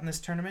turned out in this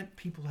tournament,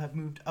 people have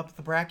moved up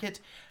the bracket.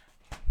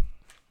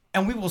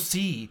 And we will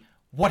see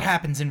what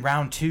happens in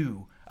round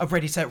 2 of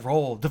Ready, Set,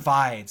 Roll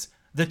Divides,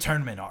 the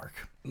tournament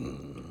arc.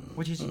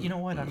 Which is, you know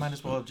what? I might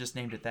as well have just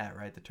named it that,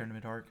 right? The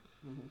tournament arc.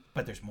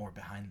 But there's more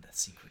behind the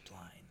secret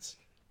lines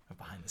of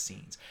behind the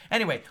scenes.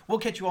 Anyway, we'll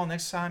catch you all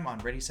next time on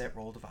Ready, Set,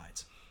 Roll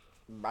Divides.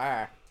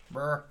 Bye.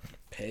 Brr.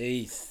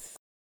 Peace.